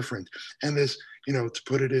something different. And there's, you know, to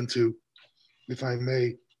put it into, if I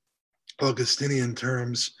may, Augustinian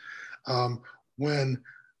terms, when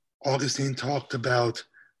Augustine talked about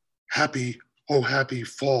happy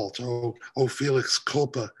fault, oh felix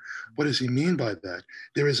culpa, what does he mean by that?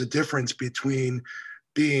 There is a difference between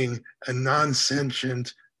being a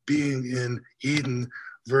non-sentient being in Eden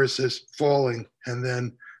versus falling and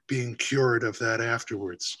then being cured of that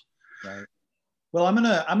afterwards. Right. Well, I'm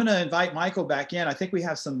gonna invite Michael back in. I think we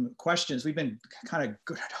have some questions. We've been kind of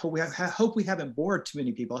good. I hope we haven't bored too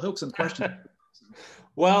many people. I hope some questions.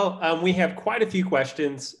 Well, we have quite a few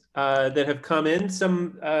questions that have come in,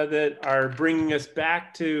 some that are bringing us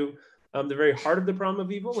back to the very heart of the problem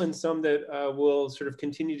of evil, and some that will sort of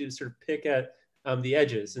continue to sort of pick at the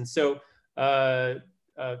edges. And so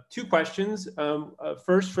two questions.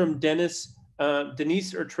 First from Denise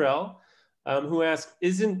Ertrell, who asked,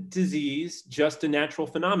 isn't disease just a natural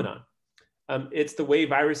phenomenon? It's the way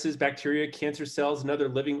viruses, bacteria, cancer cells, and other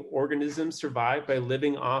living organisms survive by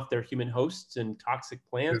living off their human hosts and toxic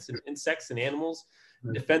plants and insects and animals,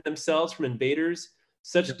 and defend themselves from invaders.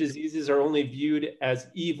 Such diseases are only viewed as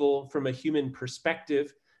evil from a human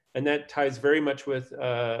perspective. And that ties very much with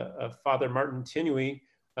Father Martin Tinui,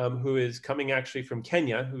 who is coming actually from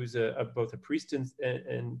Kenya, who's both a priest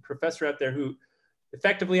and professor out there, who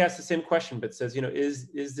effectively asks the same question, but says, you know,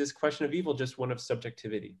 is this question of evil just one of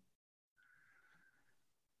subjectivity?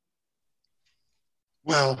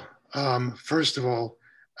 Well, first of all,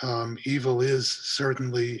 evil is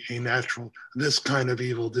certainly a natural, this kind of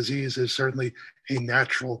evil, disease is certainly a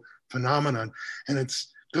natural phenomenon. And it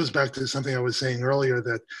goes back to something I was saying earlier,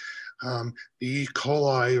 that the E.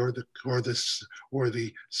 coli or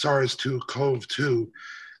the SARS-CoV-2,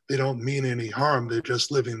 they don't mean any harm. They're just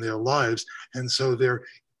living their lives. And so they're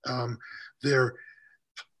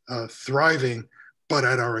thriving, but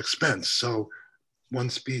at our expense. So one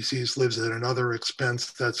species lives at another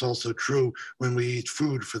expense. That's also true when we eat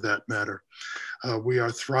food, for that matter. We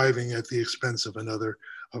are thriving at the expense of another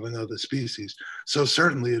species. So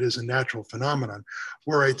certainly it is a natural phenomenon.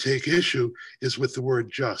 Where I take issue is with the word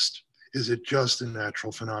just. Is it just a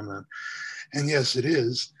natural phenomenon? And yes, it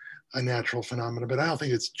is a natural phenomenon, but I don't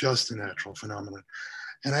think it's just a natural phenomenon.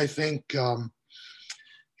 And I think, you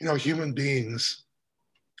know, human beings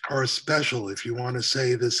are special. If you want to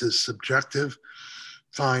say this is subjective,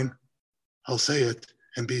 fine, I'll say it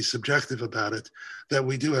and be subjective about it, that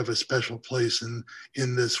we do have a special place in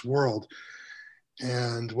this world.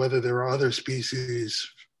 And whether there are other species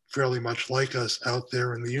fairly much like us out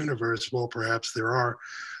there in the universe, well, perhaps there are,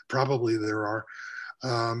 probably there are,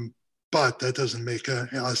 but that doesn't make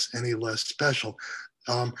us any less special.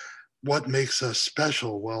 What makes us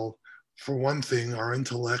special? Well, for one thing, our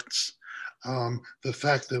intellects, the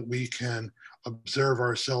fact that we can observe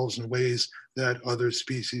ourselves in ways that other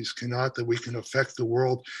species cannot, that we can affect the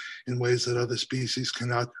world in ways that other species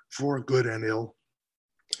cannot, for good and ill.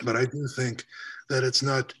 But I do think that it's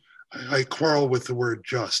not, I quarrel with the word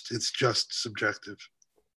just, it's just subjective.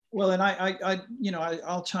 Well, and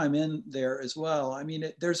I'll chime in there as well. I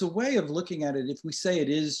mean, there's a way of looking at it. If we say it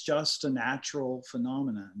is just a natural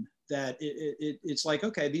phenomenon, that it's like,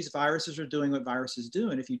 okay, these viruses are doing what viruses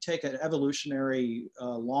do. And if you take an evolutionary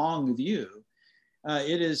long view,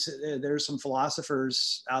 there's some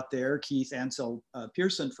philosophers out there, Keith Ansel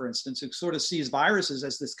Pearson, for instance, who sort of sees viruses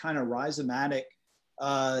as this kind of rhizomatic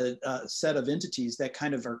set of entities that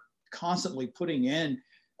kind of are constantly putting in,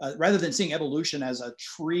 rather than seeing evolution as a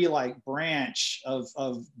tree-like branch of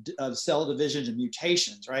cell divisions and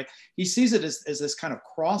mutations, right? He sees it as this kind of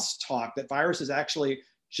crosstalk, that viruses actually,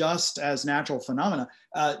 just as natural phenomena,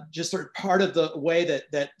 just sort of part of the way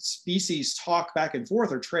that species talk back and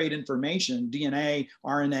forth or trade information, DNA,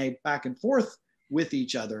 RNA, back and forth with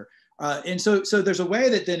each other. And so there's a way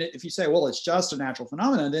that then, if you say, well, it's just a natural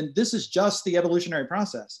phenomenon, then this is just the evolutionary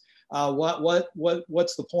process.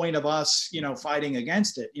 What's the point of us, fighting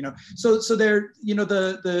against it? So there,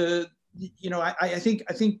 I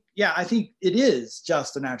think it is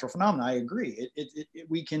just a natural phenomenon. I agree.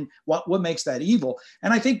 We can, what makes that evil?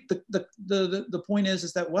 And I think the point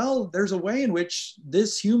is that, well, there's a way in which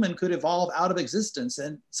this human could evolve out of existence,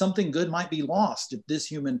 and something good might be lost if this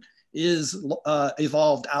human is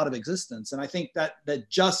evolved out of existence. And I think that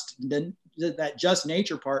just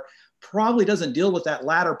nature part probably doesn't deal with that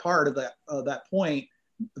latter part of that point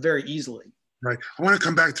very easily. Right. I want to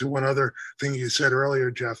come back to one other thing you said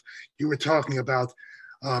earlier, Jeff. You were talking about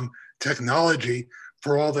technology.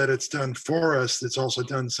 For all that it's done for us, it's also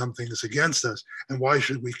done some things against us. And why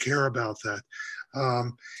should we care about that?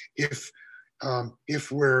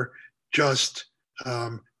 If we're just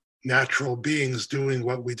natural beings doing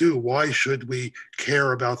what we do, why should we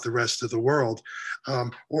care about the rest of the world?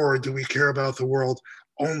 Or do we care about the world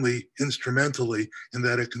only instrumentally in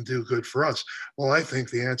that it can do good for us? Well, I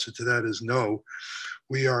think the answer to that is no.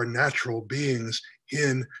 We are natural beings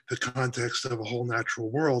in the context of a whole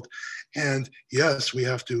natural world. And yes, we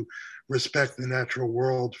have to respect the natural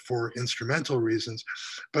world for instrumental reasons,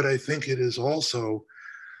 but I think it is also,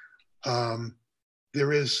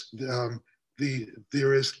 there is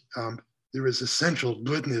essential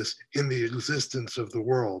goodness in the existence of the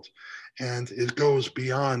world, and it goes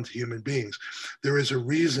beyond human beings. There is a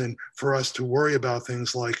reason for us to worry about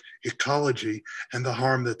things like ecology and the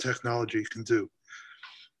harm that technology can do.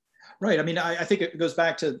 Right. I mean, I think it goes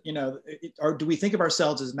back to, or do we think of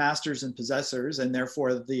ourselves as masters and possessors, and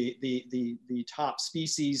therefore the top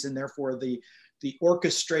species, and therefore the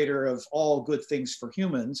orchestrator of all good things for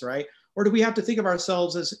humans, right? Or do we have to think of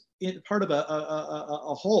ourselves as part of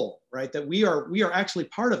a whole, right? That we are actually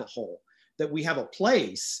part of a whole, that we have a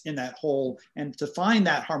place in that whole, and to find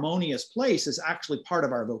that harmonious place is actually part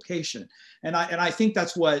of our vocation. And I think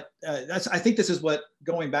that's what I think this is what,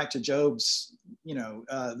 going back to Job's,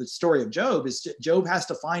 the story of Job, is Job has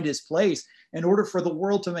to find his place in order for the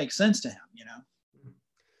world to make sense to him.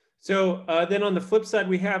 So then on the flip side,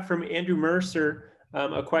 we have from Andrew Mercer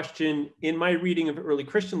a question: in my reading of early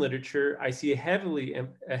Christian literature, I see a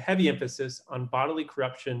heavy emphasis on bodily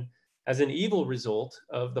corruption as an evil result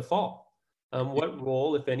of the fall. What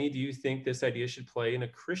role, if any, do you think this idea should play in a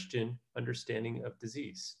Christian understanding of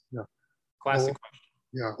disease? Yeah. Classic question.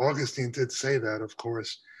 Yeah, Augustine did say that, of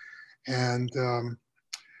course. And,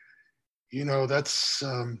 that's,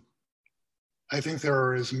 I think there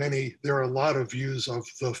are a lot of views of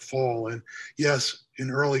the fall. And yes,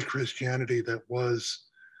 in early Christianity, that was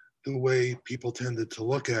the way people tended to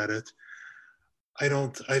look at it. I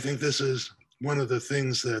think this is one of the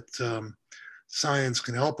things that science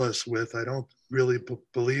can help us with. I don't really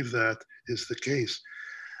believe that is the case.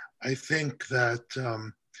 I think that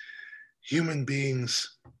human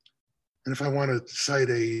beings, and if I want to cite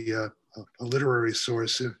a literary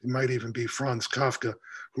source, it might even be Franz Kafka,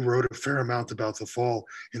 who wrote a fair amount about the fall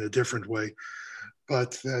in a different way,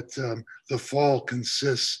 but that the fall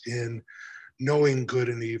consists in knowing good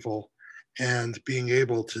and evil and being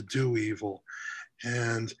able to do evil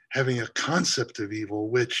and having a concept of evil,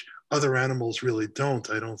 which other animals really don't,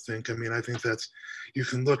 I don't think. I mean, I think you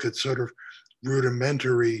can look at sort of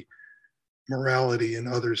rudimentary morality in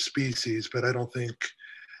other species, but I don't think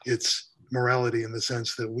it's morality in the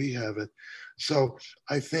sense that we have it. So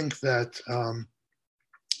I think that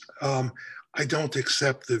I don't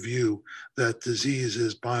accept the view that disease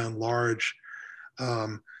is by and large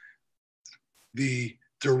the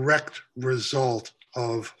direct result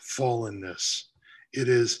of fallenness. It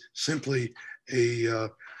is simply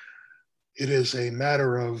it is a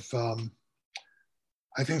matter of,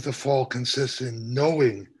 I think the fall consists in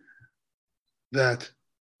knowing that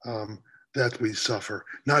that we suffer,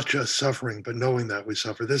 not just suffering, but knowing that we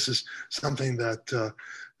suffer. This is something that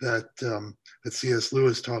that C.S.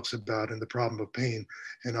 Lewis talks about in The Problem of Pain,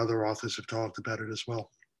 and other authors have talked about it as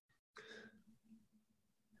well.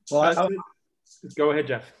 Well, go ahead,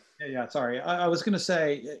 Jeff. Yeah, sorry. I was going to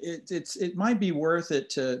say it might be worth it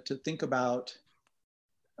to think about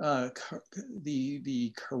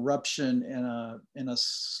the corruption in a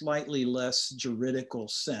slightly less juridical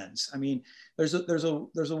sense. I mean, there's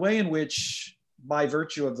a way in which, by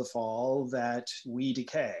virtue of the fall, that we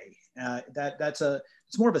decay.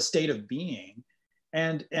 It's more of a state of being,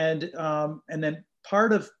 and then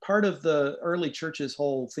part of the early church's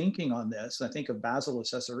whole thinking on this, I think of Basil of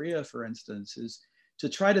Caesarea, for instance, is to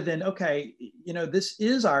try to then, okay, this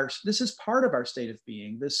is part of our state of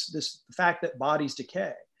being, this fact that bodies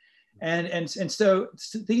decay. And so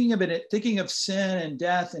thinking of sin and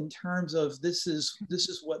death in terms of this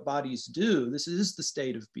is what bodies do, this is the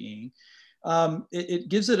state of being, it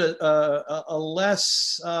gives it a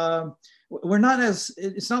less,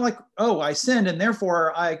 it's not like, oh, I sinned and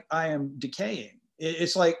therefore I am decaying.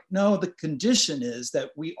 It's like, no, the condition is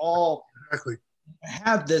that we all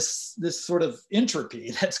have this sort of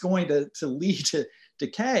entropy that's going to lead to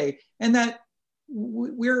decay, and that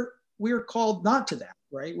we're called not to that,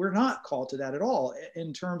 right? We're not called to that at all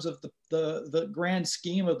in terms of the grand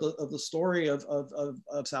scheme of the story of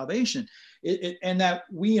salvation, and that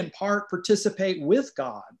we in part participate with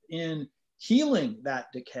God in healing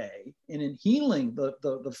that decay and in healing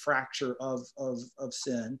the fracture of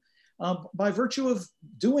sin. By virtue of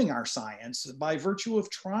doing our science, by virtue of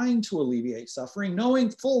trying to alleviate suffering, knowing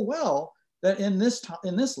full well that in this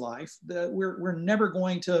life that we're never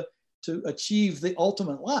going to achieve the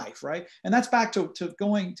ultimate life, right? And that's back to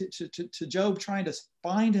going to Job trying to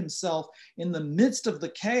find himself in the midst of the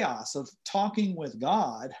chaos of talking with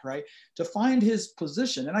God, right? To find his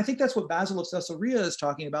position. And I think that's what Basil of Caesarea is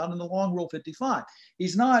talking about in the Long Rule 55.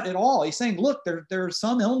 He's not at all, he's saying, look, there are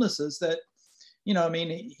some illnesses that, I mean,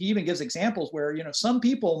 he even gives examples where, some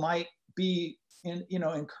people might be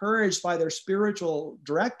encouraged by their spiritual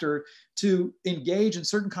director to engage in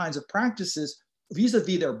certain kinds of practices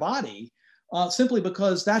vis-a-vis their body, simply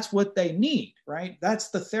because that's what they need, right? That's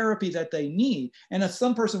the therapy that they need. And if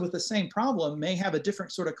some person with the same problem may have a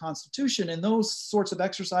different sort of constitution, and those sorts of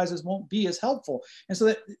exercises won't be as helpful. And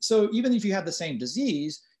so even if you have the same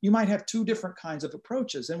disease, you might have two different kinds of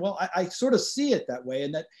approaches. And well, I sort of see it that way,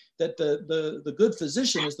 and that the good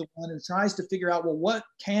physician is the one who tries to figure out, well, what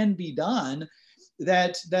can be done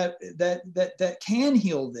that can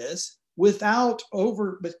heal this, without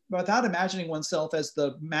imagining oneself as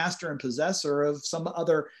the master and possessor of some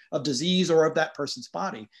other of disease or of that person's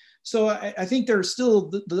body. So I think there's still,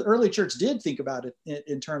 the early church did think about it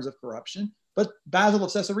in terms of corruption, but Basil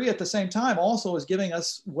of Caesarea at the same time also is giving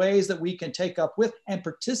us ways that we can take up with and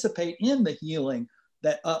participate in the healing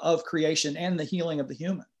of creation and the healing of the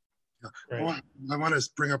human. Yeah. Right. I want to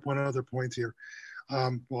bring up one other point here.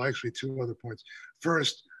 Well, actually two other points.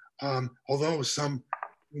 First, although some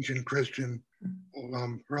ancient Christian,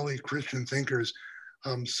 early Christian thinkers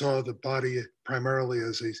saw the body primarily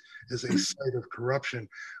as a site of corruption,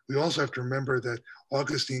 we also have to remember that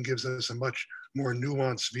Augustine gives us a much more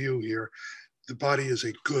nuanced view here. The body is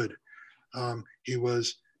a good. He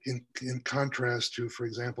was in contrast to, for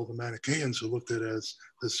example, the Manichaeans, who looked at it as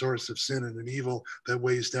the source of sin and an evil that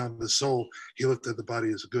weighs down the soul. He looked at the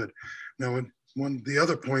body as a good. Now, the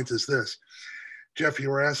other point is this. Jeff, you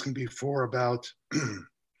were asking before about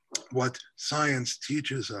what science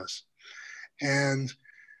teaches us. And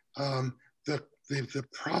the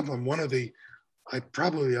problem, one of the, I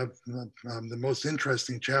probably have the most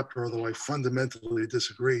interesting chapter, although I fundamentally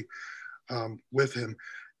disagree with him,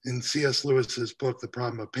 in C.S. Lewis's book, The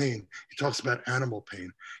Problem of Pain. He talks about animal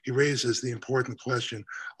pain. He raises the important question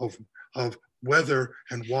of whether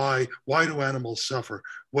and why do animals suffer?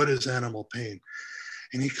 What is animal pain?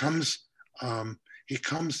 And he comes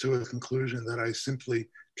to a conclusion that I simply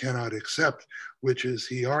cannot accept, which is,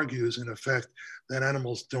 he argues in effect that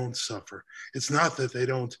animals don't suffer. It's not that they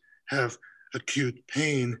don't have acute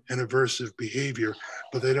pain and aversive behavior,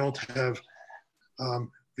 but they don't have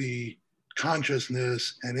the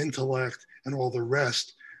consciousness and intellect and all the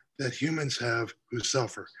rest that humans have who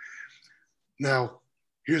suffer. Now,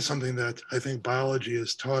 here's something that I think biology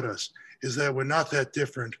has taught us, is that we're not that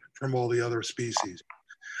different from all the other species.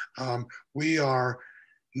 We are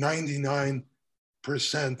 99%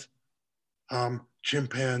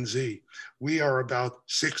 chimpanzee. We are about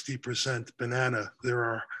 60% banana. There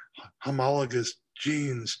are homologous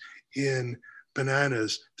genes in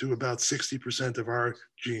bananas to about 60% of our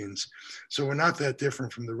genes. So we're not that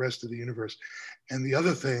different from the rest of the universe. And the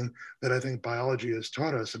other thing that I think biology has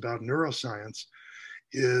taught us about neuroscience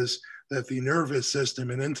is that the nervous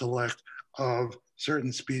system and intellect of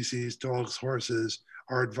certain species, dogs, horses,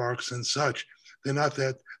 aardvarks, and such, they're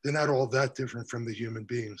not all that different from the human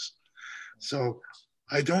beings. So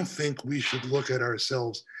I don't think we should look at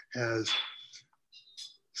ourselves as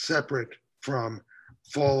separate from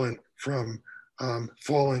fallen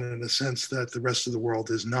in a sense that the rest of the world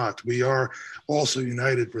is not. We are also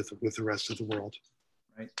united with the rest of the world.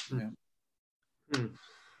 Right. Yeah.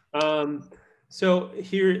 So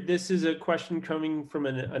here, this is a question coming from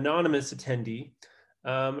an anonymous attendee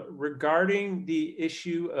regarding the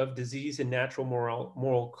issue of disease and natural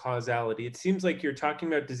moral causality. It seems like you're talking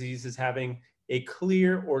about disease as having a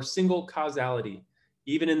clear or single causality.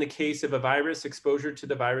 Even in the case of a virus, exposure to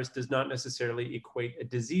the virus does not necessarily equate a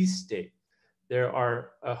disease state. There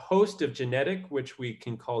are a host of genetic, which we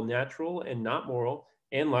can call natural and not moral,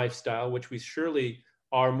 and lifestyle, which we surely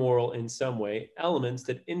are moral in some way, elements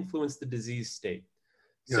that influence the disease state.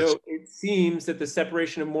 Yes. So it seems that the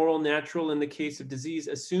separation of moral and natural in the case of disease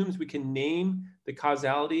assumes we can name the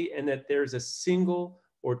causality and that there's a single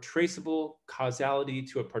or traceable causality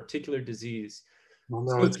to a particular disease. Well,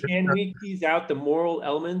 no, so can we tease out the moral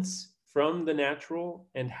elements from the natural,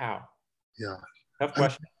 and how? Yeah. Tough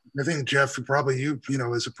question. I think, Jeff, probably you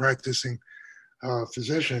as a practicing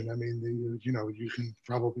physician, I mean, you can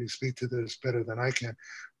probably speak to this better than I can.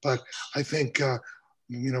 But I think,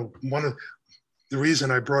 one of the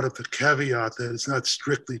reason I brought up the caveat that it's not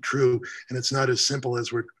strictly true and it's not as simple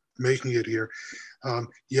as we're making it here.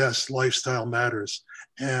 Yes, lifestyle matters.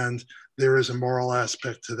 And there is a moral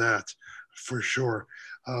aspect to that, for sure.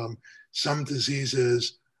 Some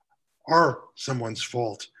diseases are someone's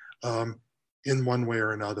fault in one way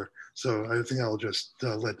or another. So I think I'll just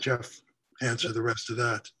let Jeff answer the rest of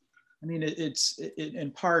that. I mean, it's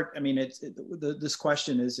in part. I mean, this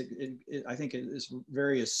question is, I think, it is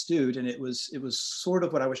very astute, and it was sort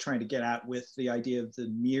of what I was trying to get at with the idea of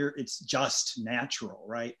it's just natural,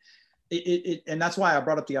 right? And that's why I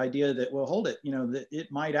brought up the idea that, well, hold it, that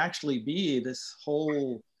it might actually be this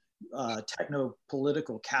whole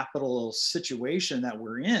techno-political capital situation that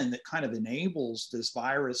we're in that kind of enables this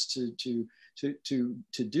virus to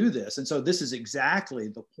do this. And so this is exactly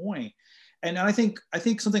the point. And I think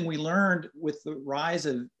something we learned with the rise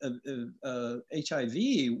of HIV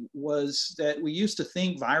was that we used to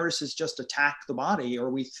think viruses just attack the body, or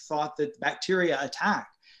we thought that bacteria attack.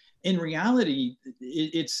 In reality,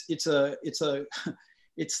 it's the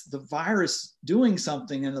virus doing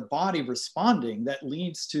something and the body responding that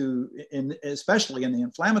leads to, especially in the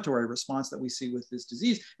inflammatory response that we see with this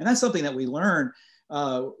disease. And that's something that we learned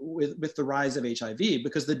with the rise of HIV,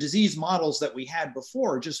 because the disease models that we had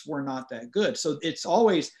before just were not that good. So it's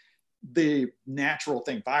always the natural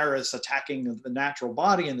thing, virus attacking the natural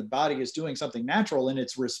body, and the body is doing something natural and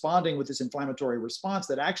it's responding with this inflammatory response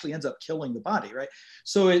that actually ends up killing the body, right?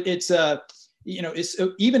 So it's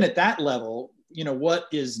even at that level, what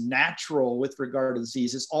is natural with regard to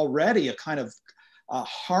disease is already a kind of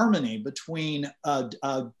harmony between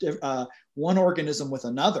one organism with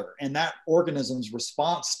another, and that organism's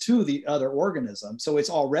response to the other organism. So it's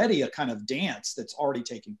already a kind of dance that's already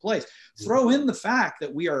taking place. Throw in the fact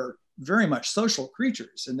that we are very much social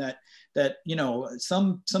creatures, and that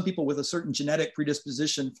some people with a certain genetic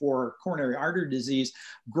predisposition for coronary artery disease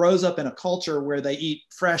grows up in a culture where they eat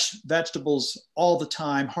fresh vegetables all the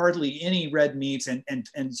time, hardly any red meats, and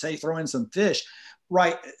say throw in some fish.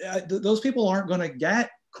 Right, those people aren't going to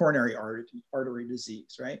get coronary artery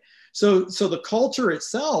disease, right? So the culture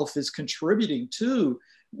itself is contributing to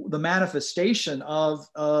the manifestation of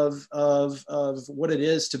what it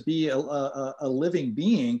is to be a living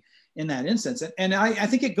being in that instance. And I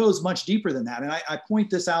think it goes much deeper than that. And I point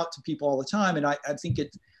this out to people all the time. And I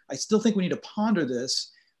still think we need to ponder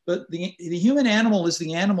this. But the human animal is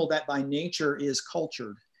the animal that by nature is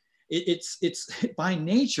cultured. It's by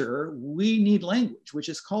nature, we need language, which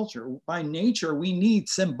is culture. By nature, we need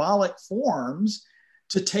symbolic forms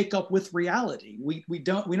to take up with reality. We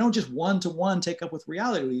don't just one-to-one take up with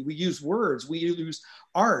reality. We use words, we use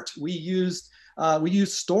art, we use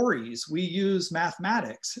stories, we use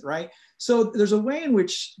mathematics, right? So there's a way in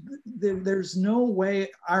which there's no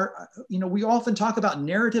way we often talk about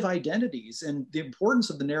narrative identities and the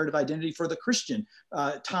importance of the narrative identity for the Christian,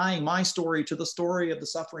 tying my story to the story of the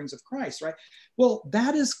sufferings of Christ, right? Well,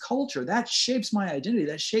 that is culture. That shapes my identity.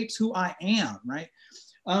 That shapes who I am, right?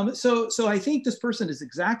 So I think this person is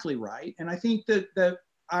exactly right. And I think that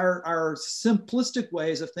our simplistic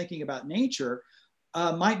ways of thinking about nature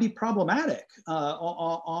might be problematic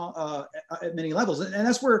at many levels. And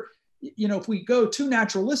that's where, if we go too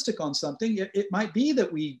naturalistic on something, it might be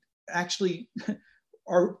that we actually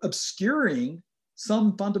are obscuring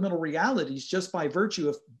some fundamental realities just by virtue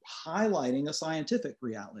of highlighting a scientific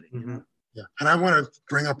reality. Mm-hmm. Yeah, and I want to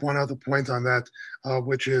bring up one other point on that,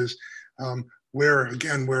 which is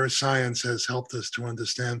where science has helped us to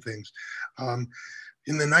understand things.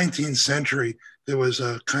 In the 19th century, there was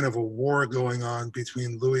a kind of a war going on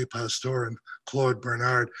between Louis Pasteur and Claude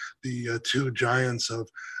Bernard, the two giants of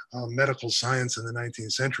medical science in the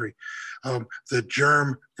 19th century, the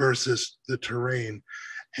germ versus the terrain.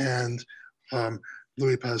 And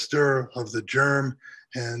Louis Pasteur of the germ,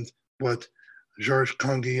 and what Georges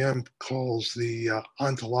Canguilhem calls the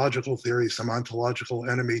ontological theory, some ontological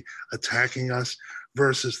enemy attacking us,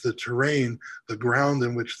 versus the terrain, the ground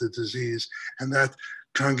in which the disease, and that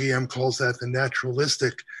Canguilhem calls that the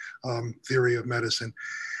naturalistic theory of medicine.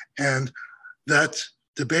 And that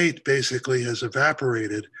debate basically has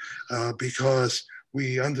evaporated because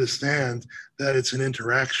we understand that it's an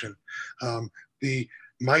interaction. The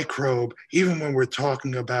microbe, even when we're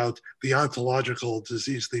talking about the ontological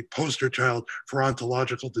disease, the poster child for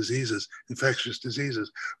ontological diseases, infectious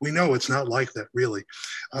diseases, we know it's not like that, really.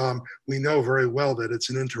 We know very well that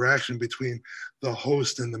it's an interaction between the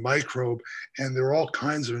host and the microbe, and there are all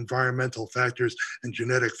kinds of environmental factors and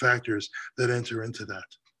genetic factors that enter into that.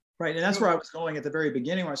 Right, and that's where I was going at the very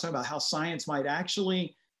beginning, where I was talking about how science might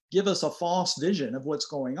actually give us a false vision of what's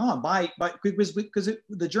going on because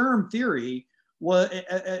the germ theory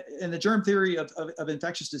and the germ theory of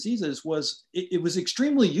infectious diseases was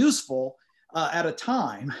extremely useful at a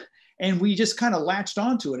time, and we just kind of latched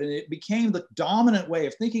onto it, and it became the dominant way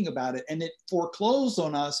of thinking about it, and it foreclosed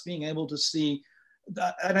on us being able to see.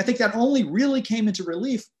 And I think that only really came into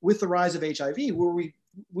relief with the rise of HIV, where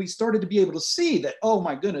we started to be able to see that, oh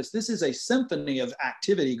my goodness, this is a symphony of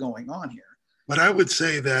activity going on here. But I would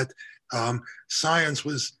say that science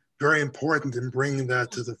was very important in bringing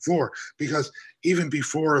that to the fore, because even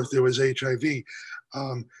before there was HIV,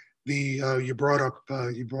 you brought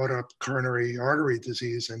up coronary artery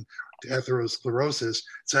disease and atherosclerosis.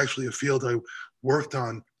 It's actually a field I worked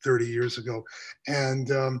on 30 years ago,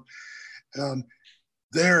 and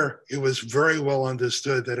there it was very well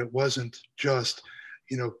understood that it wasn't just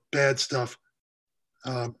bad stuff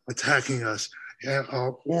attacking us,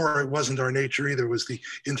 or it wasn't our nature either. It was the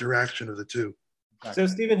interaction of the two. So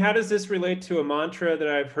Stephen, how does this relate to a mantra that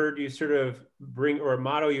I've heard you sort of bring, or a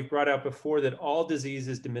motto you've brought out before, that all disease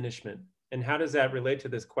is diminishment? And how does that relate to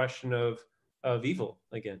this question of evil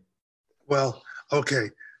again? Well,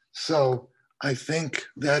 okay. So I think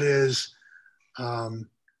that is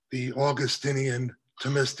the Augustinian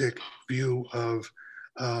Thomistic view of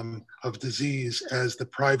disease as the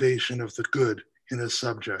privation of the good in a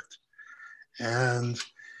subject. And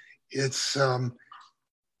it's,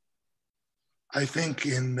 I think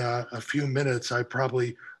in a few minutes, I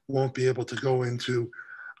probably won't be able to go into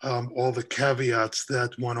all the caveats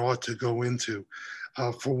that one ought to go into.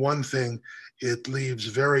 For one thing, it leaves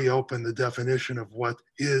very open the definition of what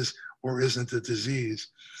is or isn't a disease.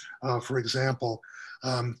 For example,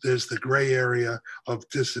 there's the gray area of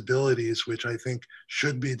disabilities, which I think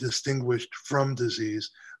should be distinguished from disease,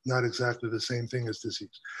 not exactly the same thing as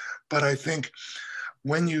disease. But I think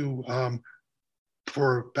when you,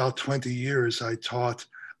 for about 20 years, I taught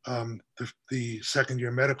the second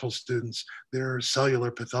year medical students their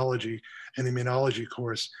cellular pathology and immunology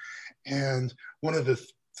course. And one of the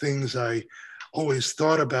things I always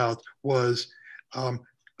thought about was,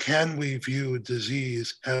 can we view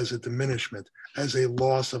disease as a diminishment, as a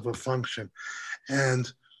loss of a function?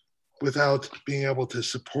 And without being able to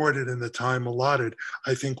support it in the time allotted,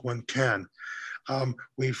 I think one can.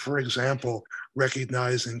 We, for example,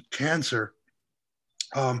 recognize in cancer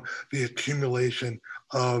the accumulation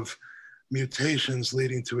of mutations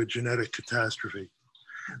leading to a genetic catastrophe.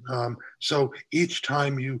 So each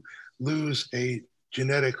time you lose a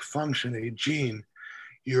genetic function, a gene,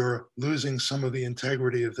 you're losing some of the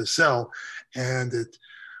integrity of the cell, and it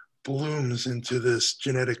blooms into this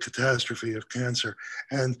genetic catastrophe of cancer,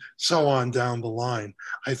 and so on down the line.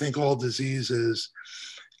 I think all diseases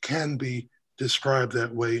can be described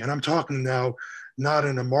that way. And I'm talking now not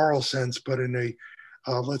in a moral sense, but in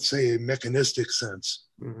a, let's say, a mechanistic sense.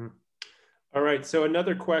 Mm-hmm. All right, so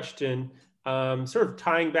another question, sort of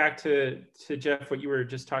tying back to Jeff, what you were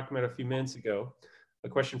just talking about a few minutes ago, a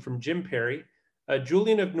question from Jim Perry.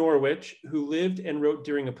 Julian of Norwich, who lived and wrote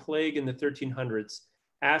during a plague in the 1300s,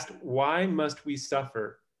 asked, why must we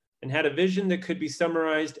suffer? And had a vision that could be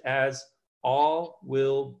summarized as, all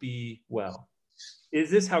will be well.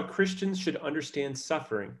 Is this how Christians should understand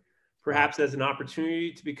suffering? Perhaps as an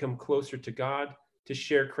opportunity to become closer to God, to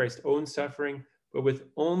share Christ's own suffering, but with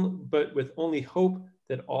only hope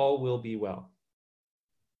that all will be well.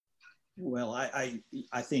 Well, I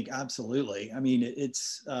think absolutely. I mean,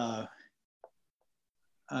 it's. I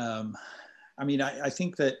mean, I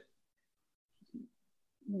think that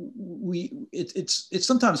it's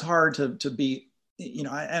sometimes hard to be, you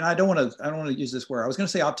know, and I don't want to use this word. I was going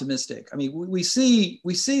to say optimistic. I mean, we see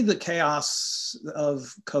the chaos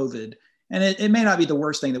of COVID, and it may not be the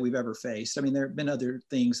worst thing that we've ever faced. I mean, there have been other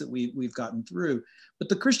things that we've gotten through, but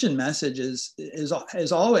the Christian message is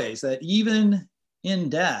always that even in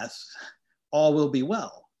death, all will be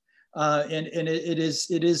well, and it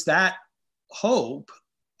is that hope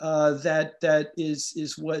that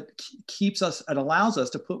is what keeps us and allows us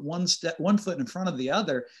to put one foot in front of the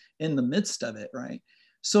other in the midst of it, right?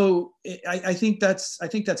 So I think that's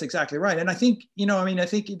exactly right, and I think, you know, I mean, I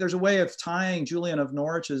think there's a way of tying Julian of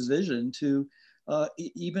Norwich's vision to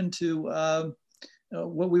even to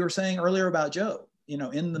what we were saying earlier about Job. You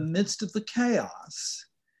know, in the midst of the chaos,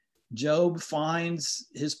 Job finds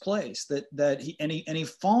his place, that he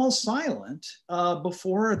falls silent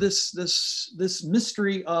before this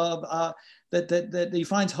mystery of that he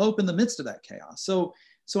finds hope in the midst of that chaos. So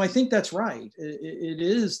I think that's right. It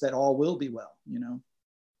is that all will be well, you know.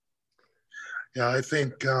 Yeah, I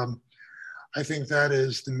think that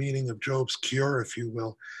is the meaning of Job's cure, if you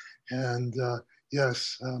will, and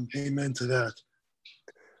yes, amen to that.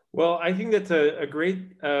 Well, I think that's a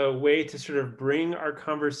great way to sort of bring our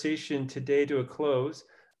conversation today to a close.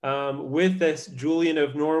 With this Julian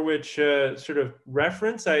of Norwich sort of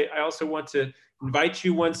reference, I also want to invite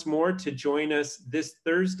you once more to join us this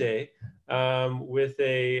Thursday with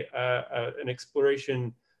an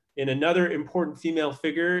exploration in another important female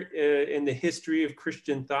figure in the history of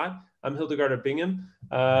Christian thought. I'm Hildegard of Bingen,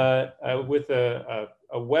 with a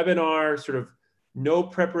webinar, sort of no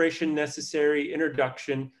preparation necessary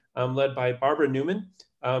introduction, led by Barbara Newman.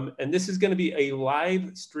 And this is going to be a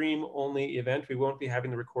live stream only event. We won't be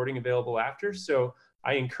having the recording available after. So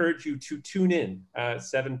I encourage you to tune in at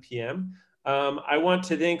 7 p.m. I want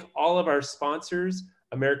to thank all of our sponsors,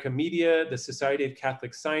 America Media, the Society of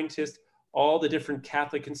Catholic Scientists, all the different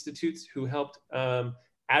Catholic institutes who helped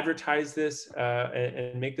advertise this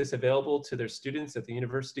and make this available to their students at the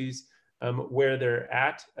universities where they're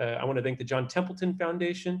at. I want to thank the John Templeton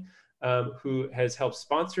Foundation, who has helped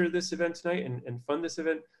sponsor this event tonight and fund this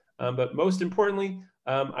event. But most importantly,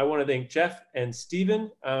 I want to thank Jeff and Stephen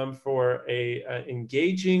for an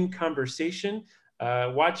engaging conversation.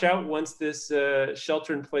 Watch out, once this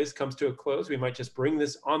shelter in place comes to a close, we might just bring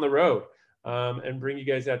this on the road and bring you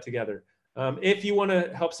guys out together. If you want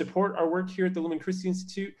to help support our work here at the Lumen Christi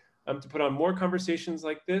Institute, to put on more conversations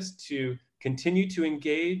like this, to continue to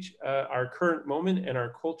engage our current moment and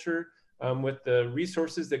our culture with the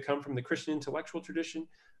resources that come from the Christian intellectual tradition,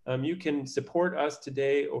 you can support us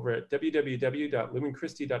today over at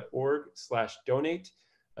www.lumenchristi.org/donate,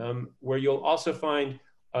 where you'll also find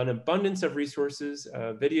an abundance of resources,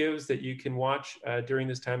 videos that you can watch during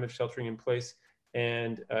this time of sheltering in place,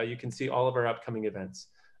 and you can see all of our upcoming events.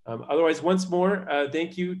 Otherwise, once more,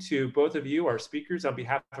 thank you to both of you, our speakers. On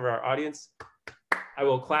behalf of our audience, I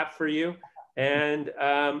will clap for you. And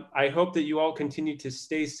I hope that you all continue to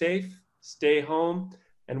stay safe, stay home,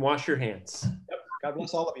 and wash your hands. Yep. God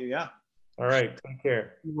bless all of you. Yeah. All right. Take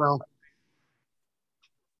care. Well.